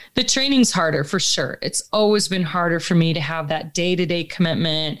 The training's harder for sure. It's always been harder for me to have that day-to-day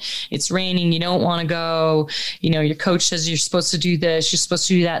commitment. It's raining. You don't want to go. Your coach says you're supposed to do this. You're supposed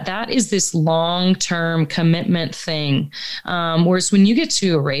to do that. That is this long-term commitment thing. Whereas when you get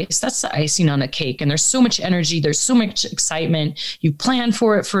to a race, that's the icing on the cake. And there's so much energy. There's so much excitement. You plan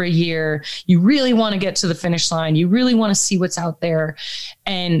for it for a year. You really want to get to the finish line. You really want to see what's out there.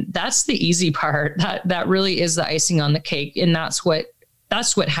 And that's the easy part. That really is the icing on the cake. And that's what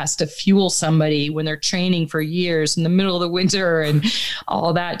has to fuel somebody when they're training for years in the middle of the winter and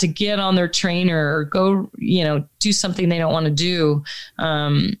all that, to get on their trainer or go, do something they don't want to do,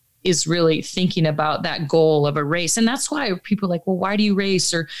 is really thinking about that goal of a race. And that's why people are like, well, why do you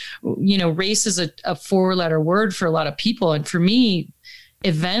race? Or, race is a 4-letter word for a lot of people. And for me,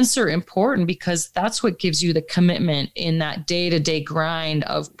 events are important because that's what gives you the commitment in that day-to-day grind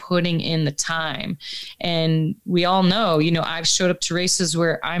of putting in the time. And we all know, I've showed up to races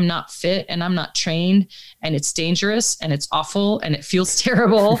where I'm not fit and I'm not trained, and it's dangerous and it's awful and it feels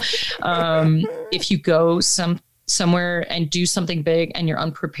terrible. If you go somewhere and do something big and you're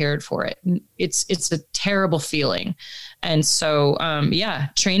unprepared for it, it's a terrible feeling. And so,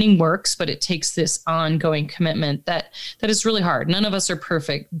 training works, but it takes this ongoing commitment that is really hard. None of us are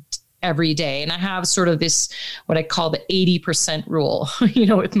perfect every day. And I have sort of this, what I call the 80% rule,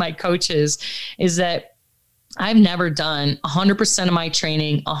 with my coaches, is that I've never done 100% of my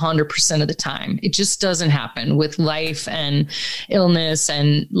training 100% of the time. It just doesn't happen with life and illness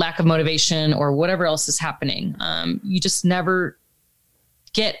and lack of motivation or whatever else is happening. You just never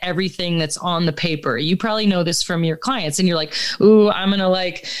get everything that's on the paper. You probably know this from your clients, and you're like, ooh, I'm going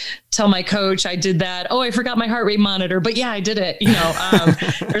to tell my coach I did that. Oh, I forgot my heart rate monitor, but yeah, I did it.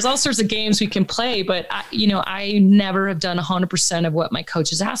 There's all sorts of games we can play, but I never have done 100% of what my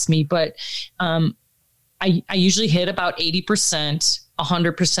coach has asked me, but, I usually hit about 80%,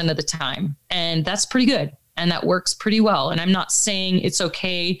 100% of the time. And that's pretty good. And that works pretty well. And I'm not saying it's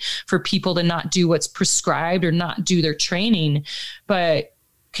okay for people to not do what's prescribed or not do their training, but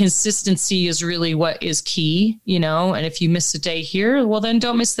consistency is really what is key, and if you miss a day here, well, then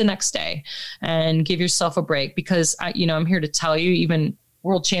don't miss the next day and give yourself a break, because I'm here to tell you, even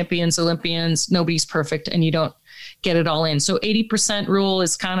world champions, Olympians, nobody's perfect, and you don't get it all in. So 80% rule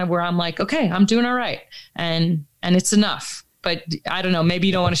is kind of where I'm like, okay, I'm doing all right. And it's enough. But I don't know, maybe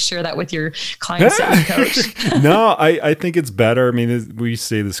you don't want to share that with your clients and coach. No, I think it's better. I mean, we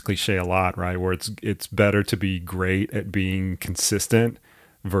say this cliche a lot, right? Where it's better to be great at being consistent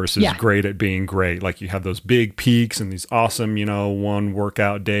versus great at being great. Like, you have those big peaks and these awesome, one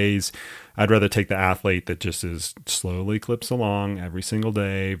workout days. I'd rather take the athlete that just is slowly clips along every single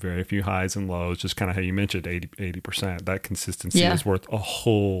day, very few highs and lows, just kind of how you mentioned, 80%. That consistency is worth a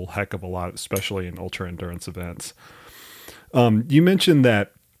whole heck of a lot, especially in ultra endurance events. You mentioned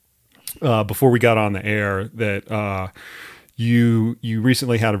that before we got on the air that you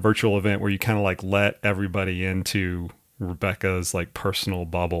recently had a virtual event where you kind of let everybody into Rebecca's personal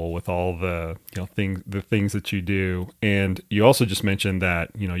bubble with all the things that you do. And you also just mentioned that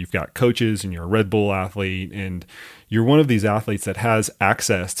you've got coaches and you're a Red Bull athlete, and you're one of these athletes that has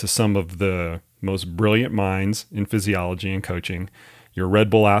access to some of the most brilliant minds in physiology and coaching. You're a Red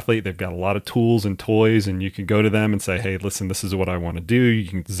Bull athlete. They've got a lot of tools and toys, and you can go to them and say, hey, listen, this is what I want to do. You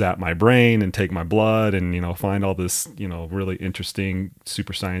can zap my brain and take my blood and, find all this, really interesting,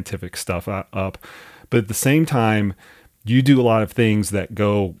 super scientific stuff up. But at the same time, you do a lot of things that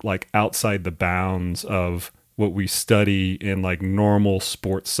go outside the bounds of what we study in normal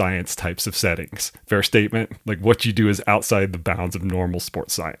sports science types of settings. Fair statement? What you do is outside the bounds of normal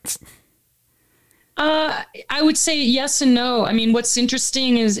sports science. I would say yes and no. I mean, what's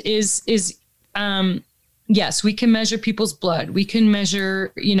interesting is yes, we can measure people's blood. We can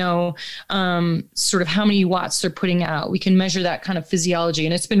measure, sort of how many watts they're putting out. We can measure that kind of physiology.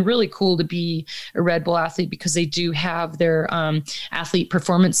 And it's been really cool to be a Red Bull athlete because they do have their athlete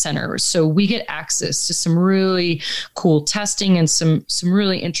performance center. So we get access to some really cool testing and some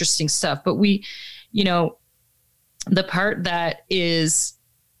really interesting stuff. But we, the part that is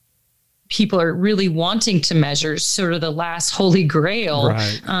people are really wanting to measure, sort of the last holy grail,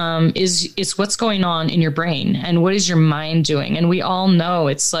 right, is what's going on in your brain and what is your mind doing. And we all know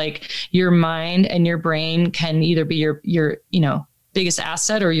it's your mind and your brain can either be your biggest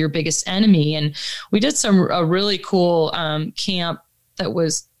asset or your biggest enemy. And we did a really cool camp that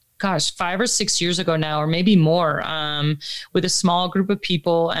was 5 or 6 years ago now, or maybe more, with a small group of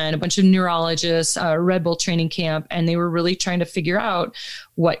people and a bunch of neurologists, Red Bull training camp. And they were really trying to figure out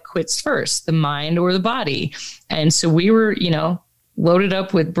what quits first, the mind or the body. And so we loaded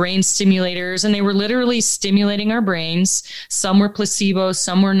up with brain stimulators, and they were literally stimulating our brains. Some were placebo,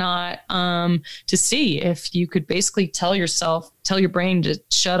 some were not, to see if you could basically tell your brain to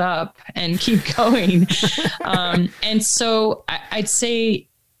shut up and keep going. And so I'd say,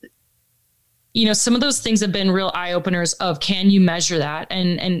 some of those things have been real eye openers of, can you measure that?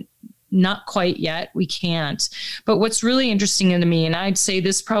 And not quite yet. We can't. But what's really interesting to me, and I'd say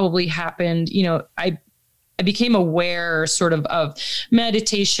this probably happened, I became aware sort of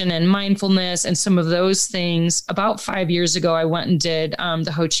meditation and mindfulness and some of those things about 5 years ago. I went and did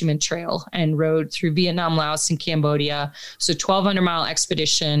the Ho Chi Minh Trail and rode through Vietnam, Laos, and Cambodia. So 1,200-mile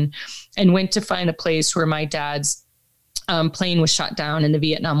expedition, and went to find a place where my dad's plane was shot down in the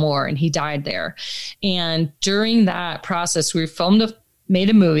Vietnam War, and he died there. And during that process, we made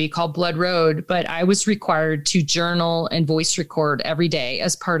a movie called Blood Road, but I was required to journal and voice record every day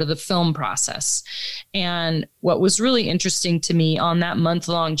as part of the film process. And what was really interesting to me on that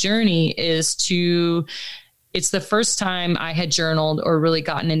month-long journey is it's the first time I had journaled or really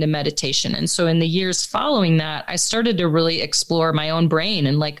gotten into meditation. And so in the years following that, I started to really explore my own brain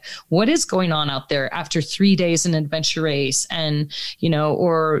and like, what is going on out there after 3 days in an adventure race and,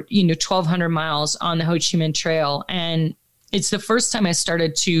 1,200 miles on the Ho Chi Minh Trail. And it's the first time I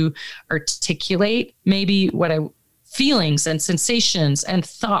started to articulate maybe feelings and sensations and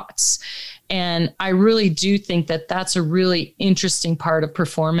thoughts. And I really do think that that's a really interesting part of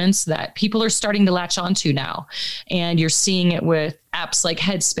performance that people are starting to latch onto now. And you're seeing it with apps like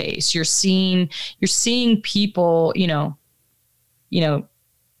Headspace. You're seeing people,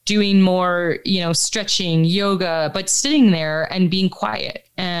 doing more, stretching, yoga, but sitting there and being quiet.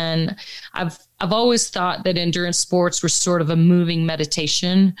 And I've always thought that endurance sports were sort of a moving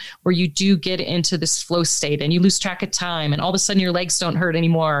meditation where you do get into this flow state and you lose track of time and all of a sudden your legs don't hurt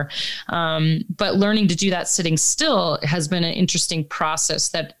anymore. But learning to do that sitting still has been an interesting process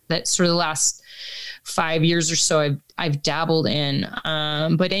that sort of the last 5 years or so I've dabbled in.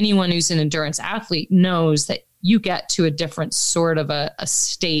 But anyone who's an endurance athlete knows that you get to a different sort of a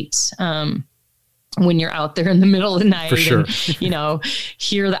state when you're out there in the middle of the night. For sure. And,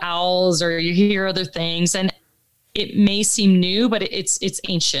 hear the owls or you hear other things. And it may seem new, but it's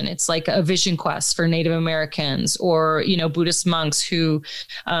ancient. It's like a vision quest for Native Americans or, Buddhist monks who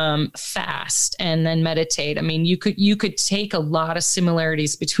fast and then meditate. I mean, you could take a lot of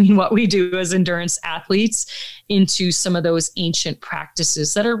similarities between what we do as endurance athletes into some of those ancient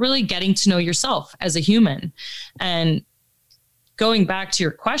practices that are really getting to know yourself as a human. And going back to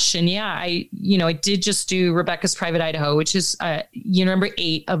your question, I did just do Rebecca's Private Idaho, which is number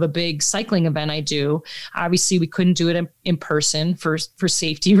 8 of a big cycling event I do. Obviously, we couldn't do it in person for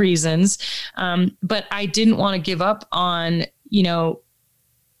safety reasons, but I didn't want to give up on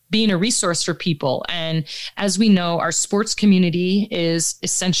being a resource for people. And as we know, our sports community is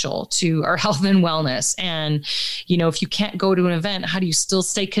essential to our health and wellness. And, if you can't go to an event, how do you still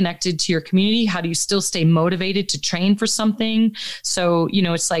stay connected to your community? How do you still stay motivated to train for something? So,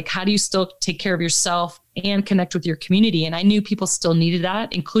 it's like, how do you still take care of yourself and connect with your community? And I knew people still needed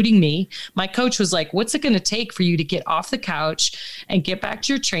that, including me. My coach was like, what's it going to take for you to get off the couch and get back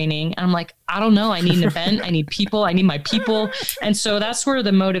to your training? And I'm like, I don't know. I need an event. I need people. I need my people. And so that's where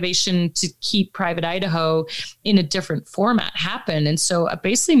the motivation to keep Private Idaho in a different format happened. And so I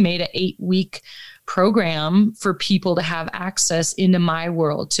basically made an 8-week program for people to have access into my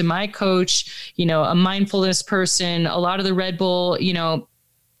world, to my coach, a mindfulness person, a lot of the Red Bull,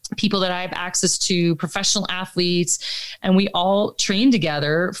 people that I have access to, professional athletes, and we all train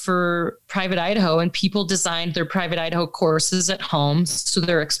together for Private Idaho, and people designed their Private Idaho courses at home. So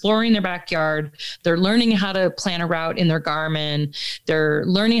they're exploring their backyard. They're learning how to plan a route in their Garmin. They're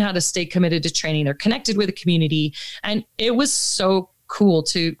learning how to stay committed to training. They're connected with the community. And it was so cool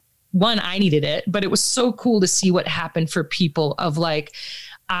I needed it, but it was so cool to see what happened for people of like,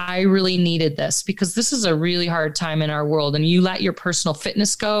 I really needed this because this is a really hard time in our world. And you let your personal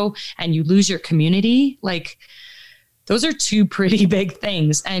fitness go and you lose your community. Like those are 2 pretty big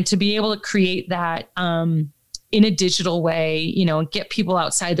things. And to be able to create that in a digital way, and get people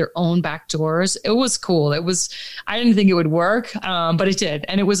outside their own back doors, it was cool. I didn't think it would work, but it did.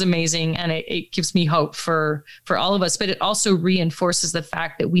 And it was amazing. And it gives me hope for all of us, but it also reinforces the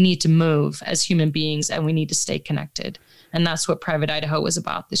fact that we need to move as human beings and we need to stay connected. And that's what Private Idaho was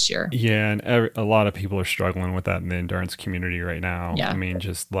about this year. Yeah. And a lot of people are struggling with that in the endurance community right now. Yeah. I mean,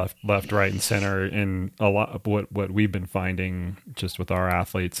 just left, right, and center. And a lot of what we've been finding just with our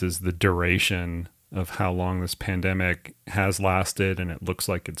athletes is the duration of how long this pandemic has lasted, and it looks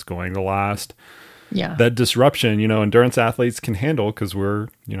like it's going to last. Yeah. that disruption, endurance athletes can handle because we're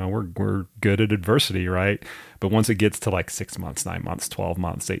good at adversity, right? But once it gets to like 6 months, 9 months, 12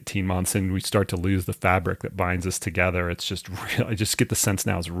 months, 18 months, and we start to lose the fabric that binds us together, it's just real. I just get the sense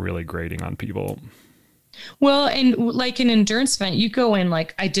now it's really grating on people. Well, and like an endurance event, you go in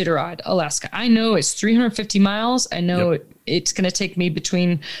like Iditarod, Alaska. I know it's 350 miles. I know it's going to take me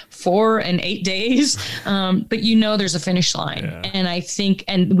between 4 and 8 days. But there's a finish line. Yeah. And I think,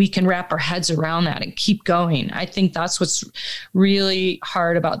 and we can wrap our heads around that and keep going. I think that's what's really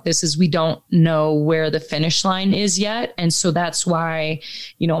hard about this is we don't know where the finish line is yet. And so that's why,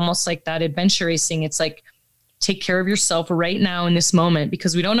 almost like that adventure racing, it's like, take care of yourself right now in this moment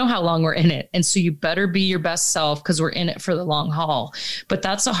because we don't know how long we're in it. And so you better be your best self because we're in it for the long haul. But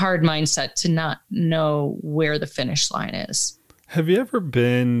that's a hard mindset to not know where the finish line is. Have you ever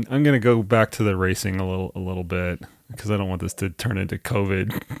been, I'm going to go back to the racing a little bit because I don't want this to turn into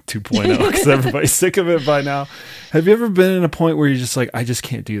COVID 2.0 because everybody's sick of it by now. Have you ever been in a point where you're just like, I just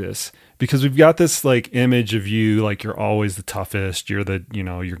can't do this? Because we've got this like image of you, like you're always the toughest. You're the,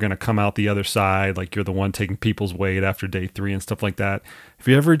 you're going to come out the other side. Like you're the one taking people's weight after day 3 and stuff like that. Have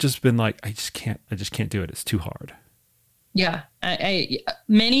you ever just been like, I just can't do it. It's too hard. Yeah, I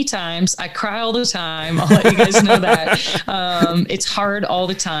many times I cry all the time. I'll let you guys know that it's hard all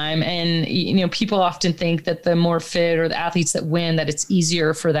the time. And, people often think that the more fit or the athletes that win, that it's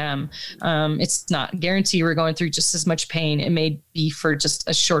easier for them. It's not. Guarantee we're going through just as much pain. It may be for just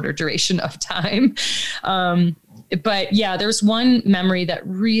a shorter duration of time. But yeah, there's one memory that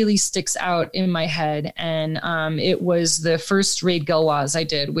really sticks out in my head. And it was the first Raid Gauloise I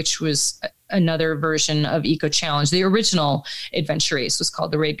did, which was another version of Eco Challenge. The original adventure race was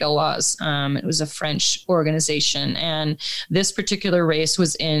called the Raid Gauloise. It was a French organization. And this particular race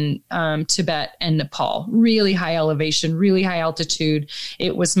was in Tibet and Nepal, really high elevation, really high altitude.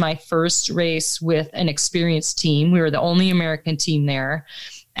 It was my first race with an experienced team. We were the only American team there.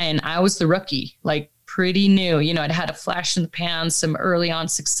 And I was the rookie, like pretty new. I'd had a flash in the pan, some early on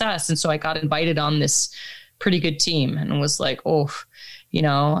success. And so I got invited on this pretty good team and was like,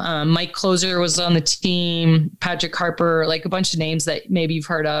 Mike Closer was on the team, Patrick Harper, like a bunch of names that maybe you've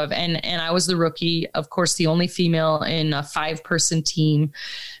heard of. And I was the rookie, of course, the only female in a 5-person team.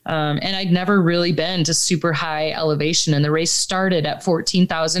 And I'd never really been to super high elevation. And the race started at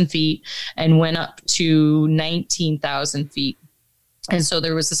 14,000 feet and went up to 19,000 feet. And so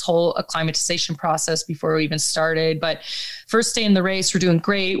there was this whole acclimatization process before we even started. But first day in the race, we're doing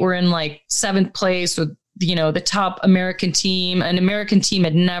great. We're in like 7th place with the top American team. An American team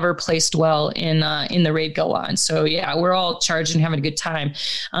had never placed well in the Raid Gauloise. So yeah, we're all charged and having a good time.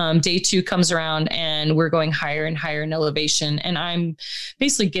 Day 2 comes around and we're going higher and higher in elevation. And I'm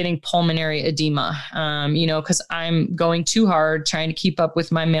basically getting pulmonary edema, because I'm going too hard, trying to keep up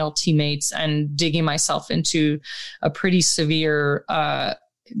with my male teammates and digging myself into a pretty severe,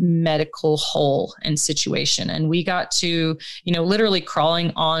 medical hole and situation. And we got to, literally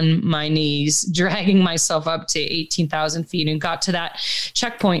crawling on my knees, dragging myself up to 18,000 feet and got to that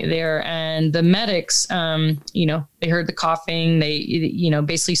checkpoint there. And the medics, they heard the coughing. They,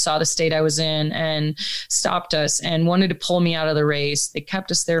 basically saw the state I was in and stopped us and wanted to pull me out of the race. They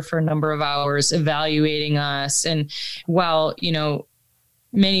kept us there for a number of hours, evaluating us. And while,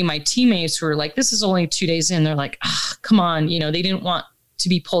 many of my teammates were like, this is only 2 days in, they're like, come on. They didn't want to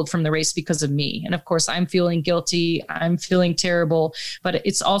be pulled from the race because of me. And of course, I'm feeling guilty. I'm feeling terrible, but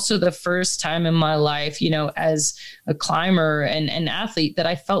it's also the first time in my life, as a climber and an athlete that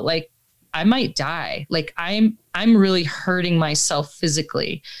I felt like I might die. Like I'm really hurting myself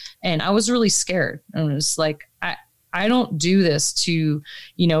physically. And I was really scared. And it was like, I don't do this to,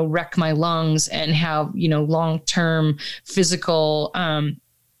 wreck my lungs and have, long-term physical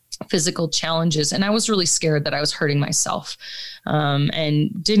challenges. And I was really scared that I was hurting myself,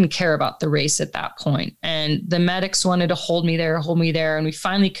 and didn't care about the race at that point. And the medics wanted to hold me there. And we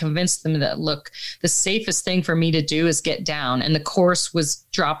finally convinced them that, look, the safest thing for me to do is get down. And the course was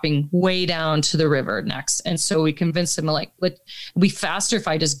dropping way down to the river next. And so we convinced them, like, it'd be faster if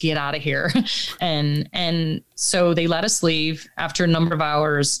I just get out of here. and so they let us leave after a number of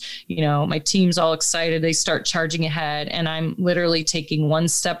hours. My team's all excited. They start charging ahead, and I'm literally taking one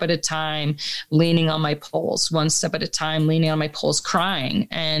step at a time, leaning on my poles, one step at a time, leaning on my poles, crying.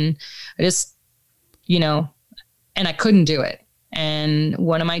 And I just, and I couldn't do it. And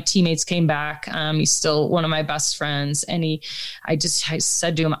one of my teammates came back. He's still one of my best friends. And I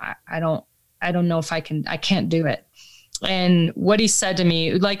said to him, I don't know if I can't do it. And what he said to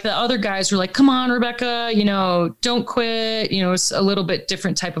me, like the other guys were like, come on, Rebecca, don't quit. It's a little bit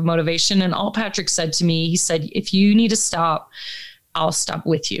different type of motivation. And all Patrick said to me, he said, if you need to stop, I'll stop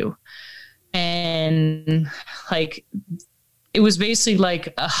with you. And like, it was basically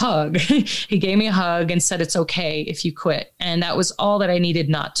like a hug. He gave me a hug and said, it's okay if you quit. And that was all that I needed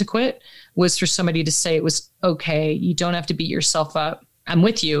not to quit, was for somebody to say it was okay. You don't have to beat yourself up. I'm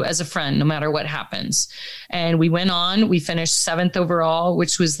with you as a friend, no matter what happens. And we went on, we finished 7th overall,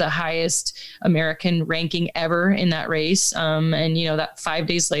 which was the highest American ranking ever in that race. And, you know, that 5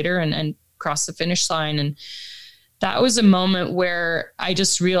 days later and crossed the finish line. And that was a moment where I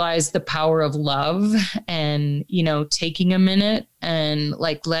just realized the power of love and, you know, taking a minute and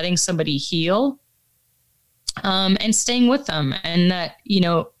like letting somebody heal, and staying with them. And that, you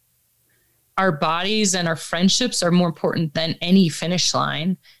know, our bodies and our friendships are more important than any finish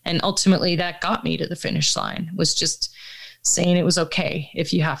line. And ultimately that got me to the finish line, was just saying it was okay.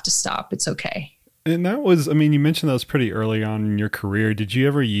 If you have to stop, it's okay. And that was, I mean, you mentioned that was pretty early on in your career. Did you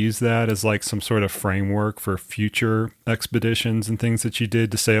ever use that as like some sort of framework for future expeditions and things that you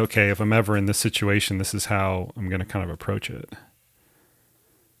did to say, okay, if I'm ever in this situation, this is how I'm going to kind of approach it?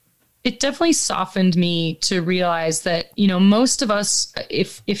 It definitely softened me to realize that, you know, most of us,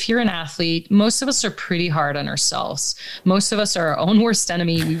 if you're an athlete, most of us are pretty hard on ourselves. Most of us are our own worst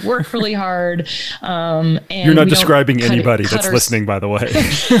enemy. We work really hard. And you're not describing anybody that's listening, by the way.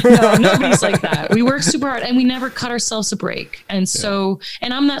 No, nobody's like that. We work super hard and we never cut ourselves a break. And so,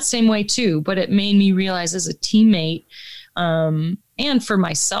 and I'm that same way too, but it made me realize as a teammate, and for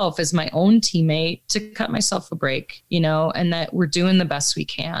myself as my own teammate, to cut myself a break, you know, and that we're doing the best we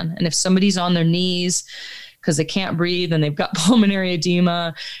can. And if somebody's on their knees because they can't breathe and they've got pulmonary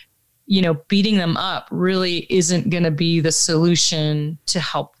edema, you know, beating them up really isn't going to be the solution to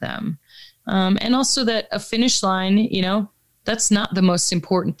help them. And also that a finish line, you know, that's not the most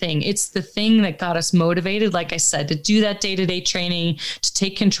important thing. It's the thing that got us motivated, like I said, to do that day-to-day training, to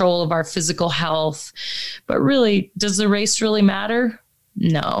take control of our physical health. But really, does the race really matter?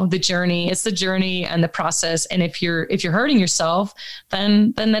 No, the journey. It's the journey and the process. And if you're hurting yourself,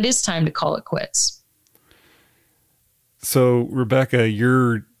 then that is time to call it quits. So, Rebecca,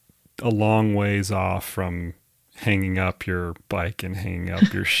 you're a long ways off from hanging up your bike and hanging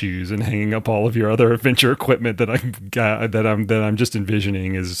up your shoes and hanging up all of your other adventure equipment that I'm just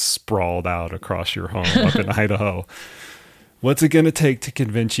envisioning is sprawled out across your home up in Idaho. What's it going to take to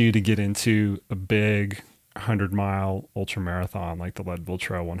convince you to get into a big 100-mile ultra marathon like the Leadville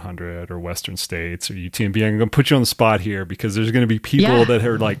Trail 100 or Western States or UTMB? I'm going to put you on the spot here because there's going to be people that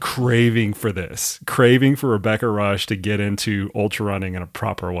are like craving for Rebecca Rusch to get into ultra running in a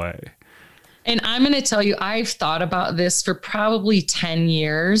proper way. And I'm going to tell you, I've thought about this for probably 10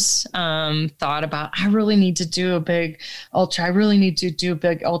 years. Thought about, I really need to do a big ultra.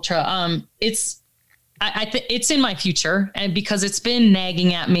 I think it's in my future, and because it's been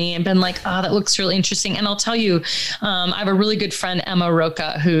nagging at me and been like, oh, that looks really interesting. And I'll tell you, I have a really good friend, Emma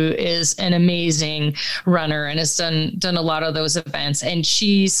Roca, who is an amazing runner and has done a lot of those events. And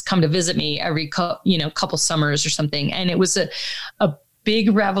she's come to visit me every couple summers or something. And it was a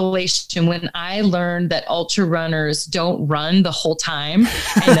big revelation when I learned that ultra runners don't run the whole time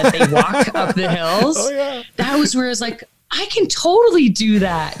and that they walk up the hills. Oh, yeah. That was where I was like, I can totally do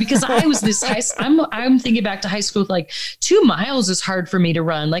that, because I was I'm thinking back to high school, like 2 miles is hard for me to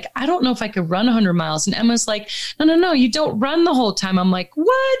run. Like, I don't know if I could run 100 miles. And Emma's like, no, you don't run the whole time. I'm like,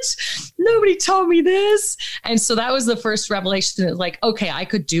 what? Nobody told me this. And so that was the first revelation that, like, okay, I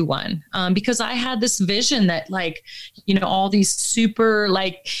could do one. Because I had this vision that, like, you know, all these super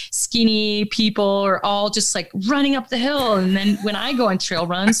like skinny people are all just like running up the hill. And then when I go on trail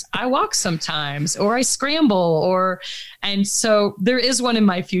runs, I walk sometimes, or I scramble, and so there is one in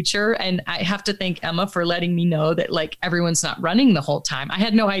my future. And I have to thank Emma for letting me know that, like, everyone's not running the whole time. I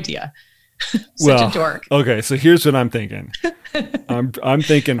had no idea. Such a dork. Okay. So here's what I'm thinking. I'm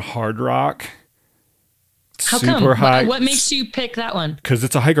thinking Hard Rock. How come? High. What makes you pick that one? Because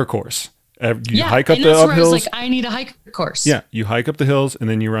it's a hiker course. You hike up the uphills. I was like, I need a hiker course. Yeah, you hike up the hills and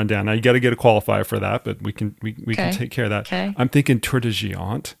then you run down. Now you got to get a qualifier for that, but we can take care of that. Okay. I'm thinking Tour de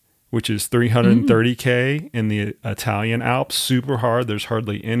Géant, which is 330K in the Italian Alps, super hard. There's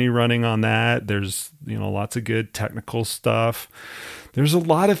hardly any running on that. There's, you know, lots of good technical stuff. There's a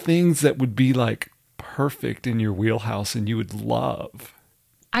lot of things that would be like perfect in your wheelhouse and you would love.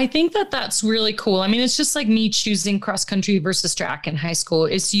 I think that that's really cool. I mean, it's just like me choosing cross country versus track in high school.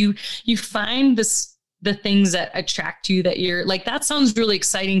 Is you find the things that attract you, that you're like, that sounds really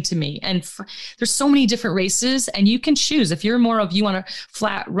exciting to me. And there's so many different races, and you can choose. If you're more of, you want a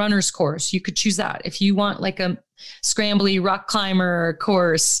flat runner's course, you could choose that. If you want like a scrambly rock climber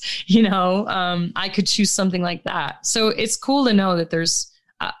course, you know, I could choose something like that. So it's cool to know that there's,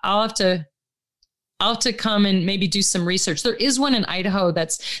 I'll I'll have to come and maybe do some research. There is one in Idaho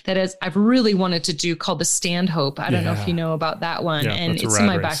I've really wanted to do, called the Stanhope. I don't know if you know about that one. Yeah, and it's in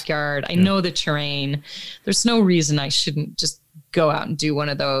my backyard. I know the terrain. There's no reason I shouldn't just go out and do one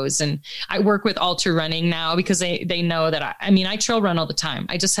of those. And I work with Ultra Running now because they know that I trail run all the time.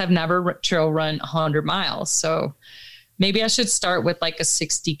 I just have never trail run 100 miles. So maybe I should start with like a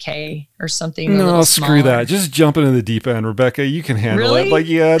 60K or something. No, screw that. Just jump into the deep end, Rebecca. You can handle it. Like,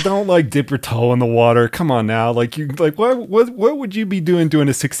 yeah, don't like dip your toe in the water. Come on now. Like, what would you be doing a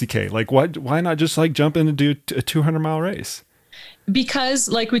 60K? Like, why not just like jump in and do a 200-mile race? Because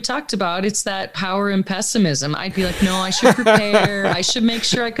like we talked about, it's that power and pessimism. I'd be like, no, I should prepare. I should make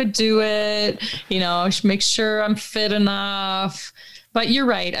sure I could do it. I should make sure I'm fit enough. But you're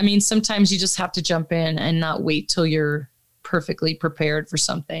right. I mean, sometimes you just have to jump in and not wait till you're perfectly prepared for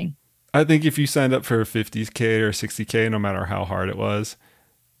something. I think if you signed up for a 50K or 60K, no matter how hard it was,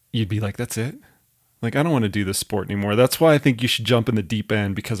 you'd be like, that's it. Like, I don't want to do this sport anymore. That's why I think you should jump in the deep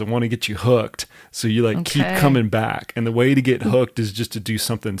end, because I want to get you hooked. So you keep coming back. And the way to get hooked is just to do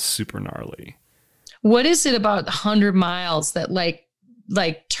something super gnarly. What is it about 100 miles that like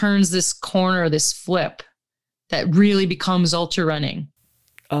turns this corner, this flip that really becomes ultra running?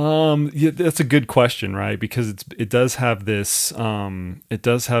 Yeah, that's a good question, right? Because it does have this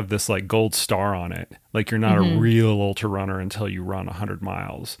like gold star on it. Like, you're not a real ultra runner until you run 100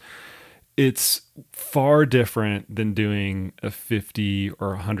 miles. It's far different than doing a 50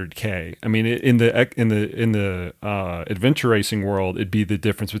 or 100K. I mean, in the adventure racing world, it'd be the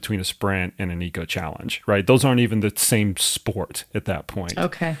difference between a sprint and an eco challenge, right? Those aren't even the same sport at that point.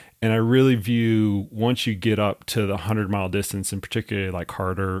 Okay. And I really view, once you get up to the 100-mile distance, and particularly like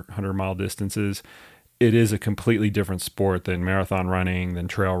harder 100-mile distances, it is a completely different sport than marathon running, than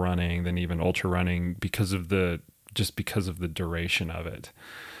trail running, than even ultra running, because of the duration of it.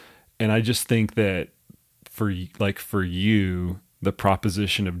 And I just think that for you, the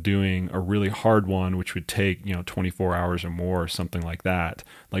proposition of doing a really hard one, which would take, 24 hours or more or something like that,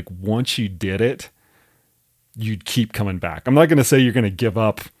 like, once you did it, you'd keep coming back. I'm not going to say you're going to give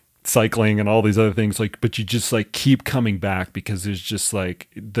up cycling and all these other things, but you just keep coming back, because there's just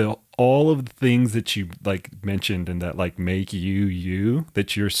all of the things that you mentioned and that make you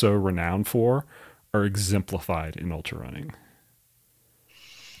that you're so renowned for are exemplified in ultra running.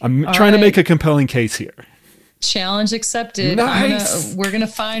 I'm trying to make a compelling case here. Challenge accepted. Nice. We're going to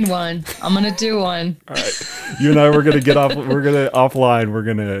find one. I'm going to do one. All right. You and I, we're going to offline. We're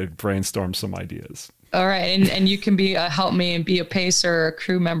going to brainstorm some ideas. All right. And you can help me and be a pacer or a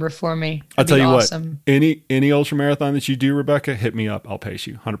crew member for me. I'll tell you awesome. What, any ultra marathon that you do, Rebecca, hit me up. I'll pace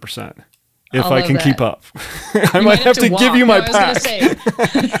you 100%. If I can keep up. I might have to give you my pack.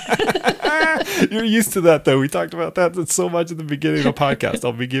 You're used to that, though. We talked about that so much at the beginning of the podcast.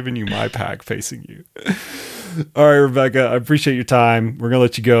 I'll be giving you my pack, facing you. All right, Rebecca, I appreciate your time. We're going to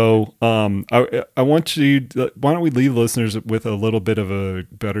let you go. I want you, why don't we leave listeners with a little bit of a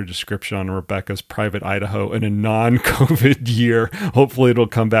better description on Rebecca's private Idaho in a non-COVID year. Hopefully it'll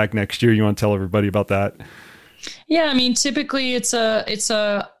come back next year. You want to tell everybody about that? Yeah, I mean, typically it's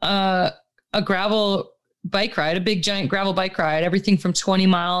a gravel bike ride, a big giant gravel bike ride, everything from 20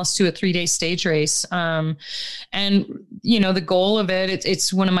 miles to a 3-day stage race. And the goal of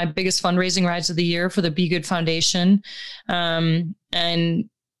it's one of my biggest fundraising rides of the year for the Be Good Foundation. And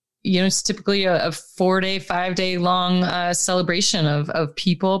it's typically a 4-day, 5-day long celebration of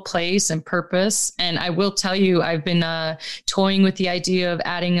people, place, and purpose. And I will tell you, I've been toying with the idea of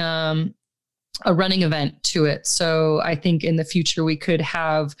adding a running event to it. So I think in the future we could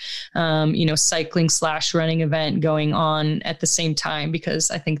have, cycling/running event going on at the same time, because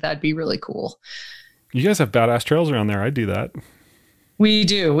I think that'd be really cool. You guys have badass trails around there. I'd do that. We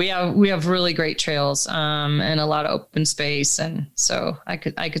do. We have really great trails, and a lot of open space. And so I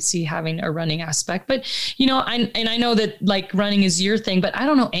could see having a running aspect, but I know that running is your thing, but I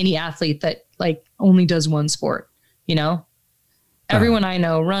don't know any athlete that only does one sport, Everyone I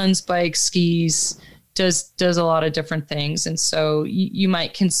know runs, bikes, skis, does a lot of different things. And so you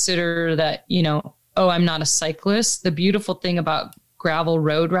might consider that, I'm not a cyclist. The beautiful thing about gravel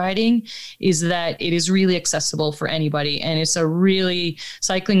road riding is that it is really accessible for anybody. And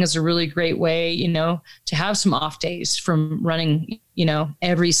cycling is a really great way, to have some off days from running,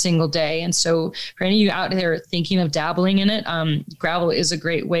 every single day. And so for any of you out there thinking of dabbling in it, gravel is a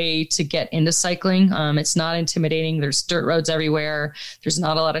great way to get into cycling. It's not intimidating. There's dirt roads everywhere. There's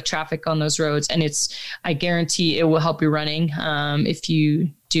not a lot of traffic on those roads. And I guarantee it will help you running if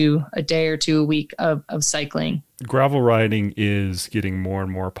you do a day or two a week of cycling. Gravel riding is getting more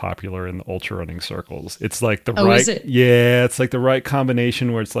and more popular in the ultra running circles. It's like the Is it? Yeah, it's like the right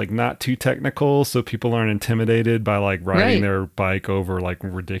combination where it's like not too technical, so people aren't intimidated by like riding their bike over like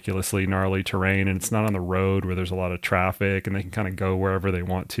ridiculously gnarly terrain, and it's not on the road where there's a lot of traffic, and they can kind of go wherever they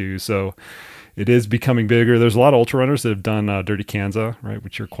want to. So it is becoming bigger. There's a lot of ultra runners that have done Dirty Kanza, right,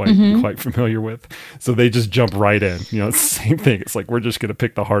 which you're quite familiar with. So they just jump right in. You know, it's the same thing. It's like we're just going to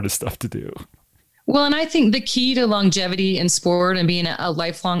pick the hardest stuff to do. Well, and I think the key to longevity in sport and being a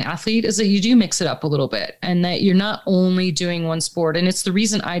lifelong athlete is that you do mix it up a little bit, and that you're not only doing one sport. And it's the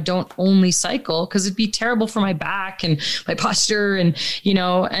reason I don't only cycle, because it'd be terrible for my back and my posture, and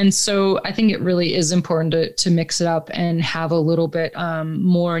and so I think it really is important to mix it up and have a little bit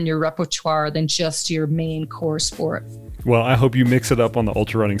more in your repertoire than just your main core sport. Well, I hope you mix it up on the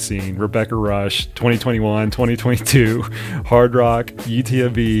ultra running scene. Rebecca Rusch, 2021, 2022, Hard Rock,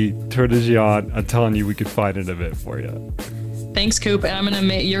 UTMB, Tour de Géant. I'm telling you, we could find an event for you. Thanks, Coop. And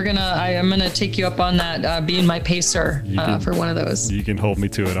I'm gonna take you up on that, being my pacer for one of those. You can hold me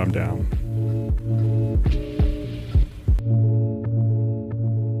to it. I'm down.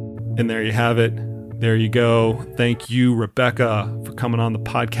 And there you have it. There you go. Thank you, Rebecca, for coming on the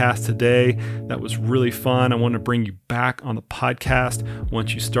podcast today. That was really fun. I want to bring you back on the podcast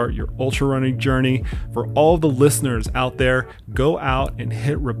once you start your ultra running journey. For all the listeners out there, go out and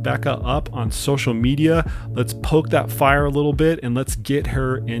hit Rebecca up on social media. Let's poke that fire a little bit and let's get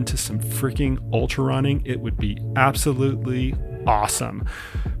her into some freaking ultra running. It would be absolutely awesome.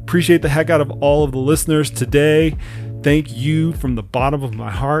 Appreciate the heck out of all of the listeners today. Thank you from the bottom of my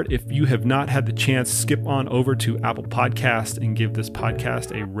heart. If you have not had the chance, skip on over to Apple Podcast and give this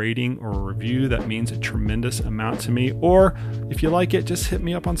podcast a rating or a review. That means a tremendous amount to me. Or if you like it, just hit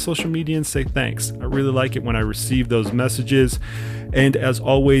me up on social media and say thanks. I really like it when I receive those messages. And as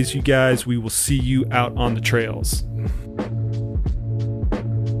always, you guys, we will see you out on the trails.